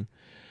exciting.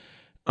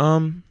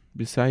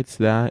 Besides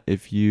that,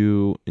 if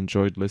you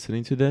enjoyed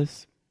listening to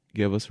this,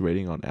 give us a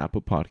rating on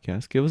Apple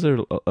Podcasts. Give us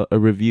a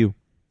review.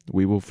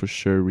 We will for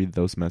sure read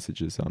those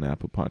messages on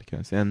Apple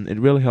Podcasts, and it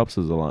really helps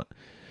us a lot.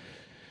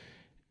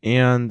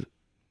 And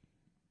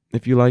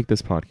if you like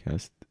this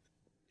podcast,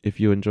 if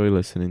you enjoy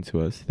listening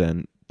to us,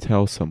 then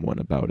tell someone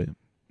about it,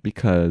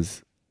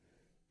 because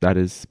that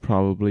is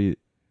probably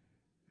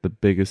the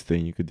biggest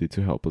thing you could do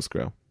to help us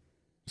grow.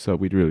 So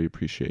we'd really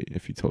appreciate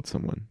if you told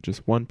someone,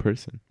 just one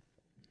person.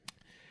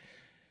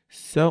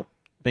 So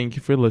thank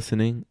you for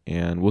listening,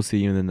 and we'll see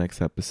you in the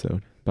next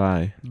episode.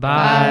 Bye.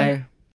 Bye.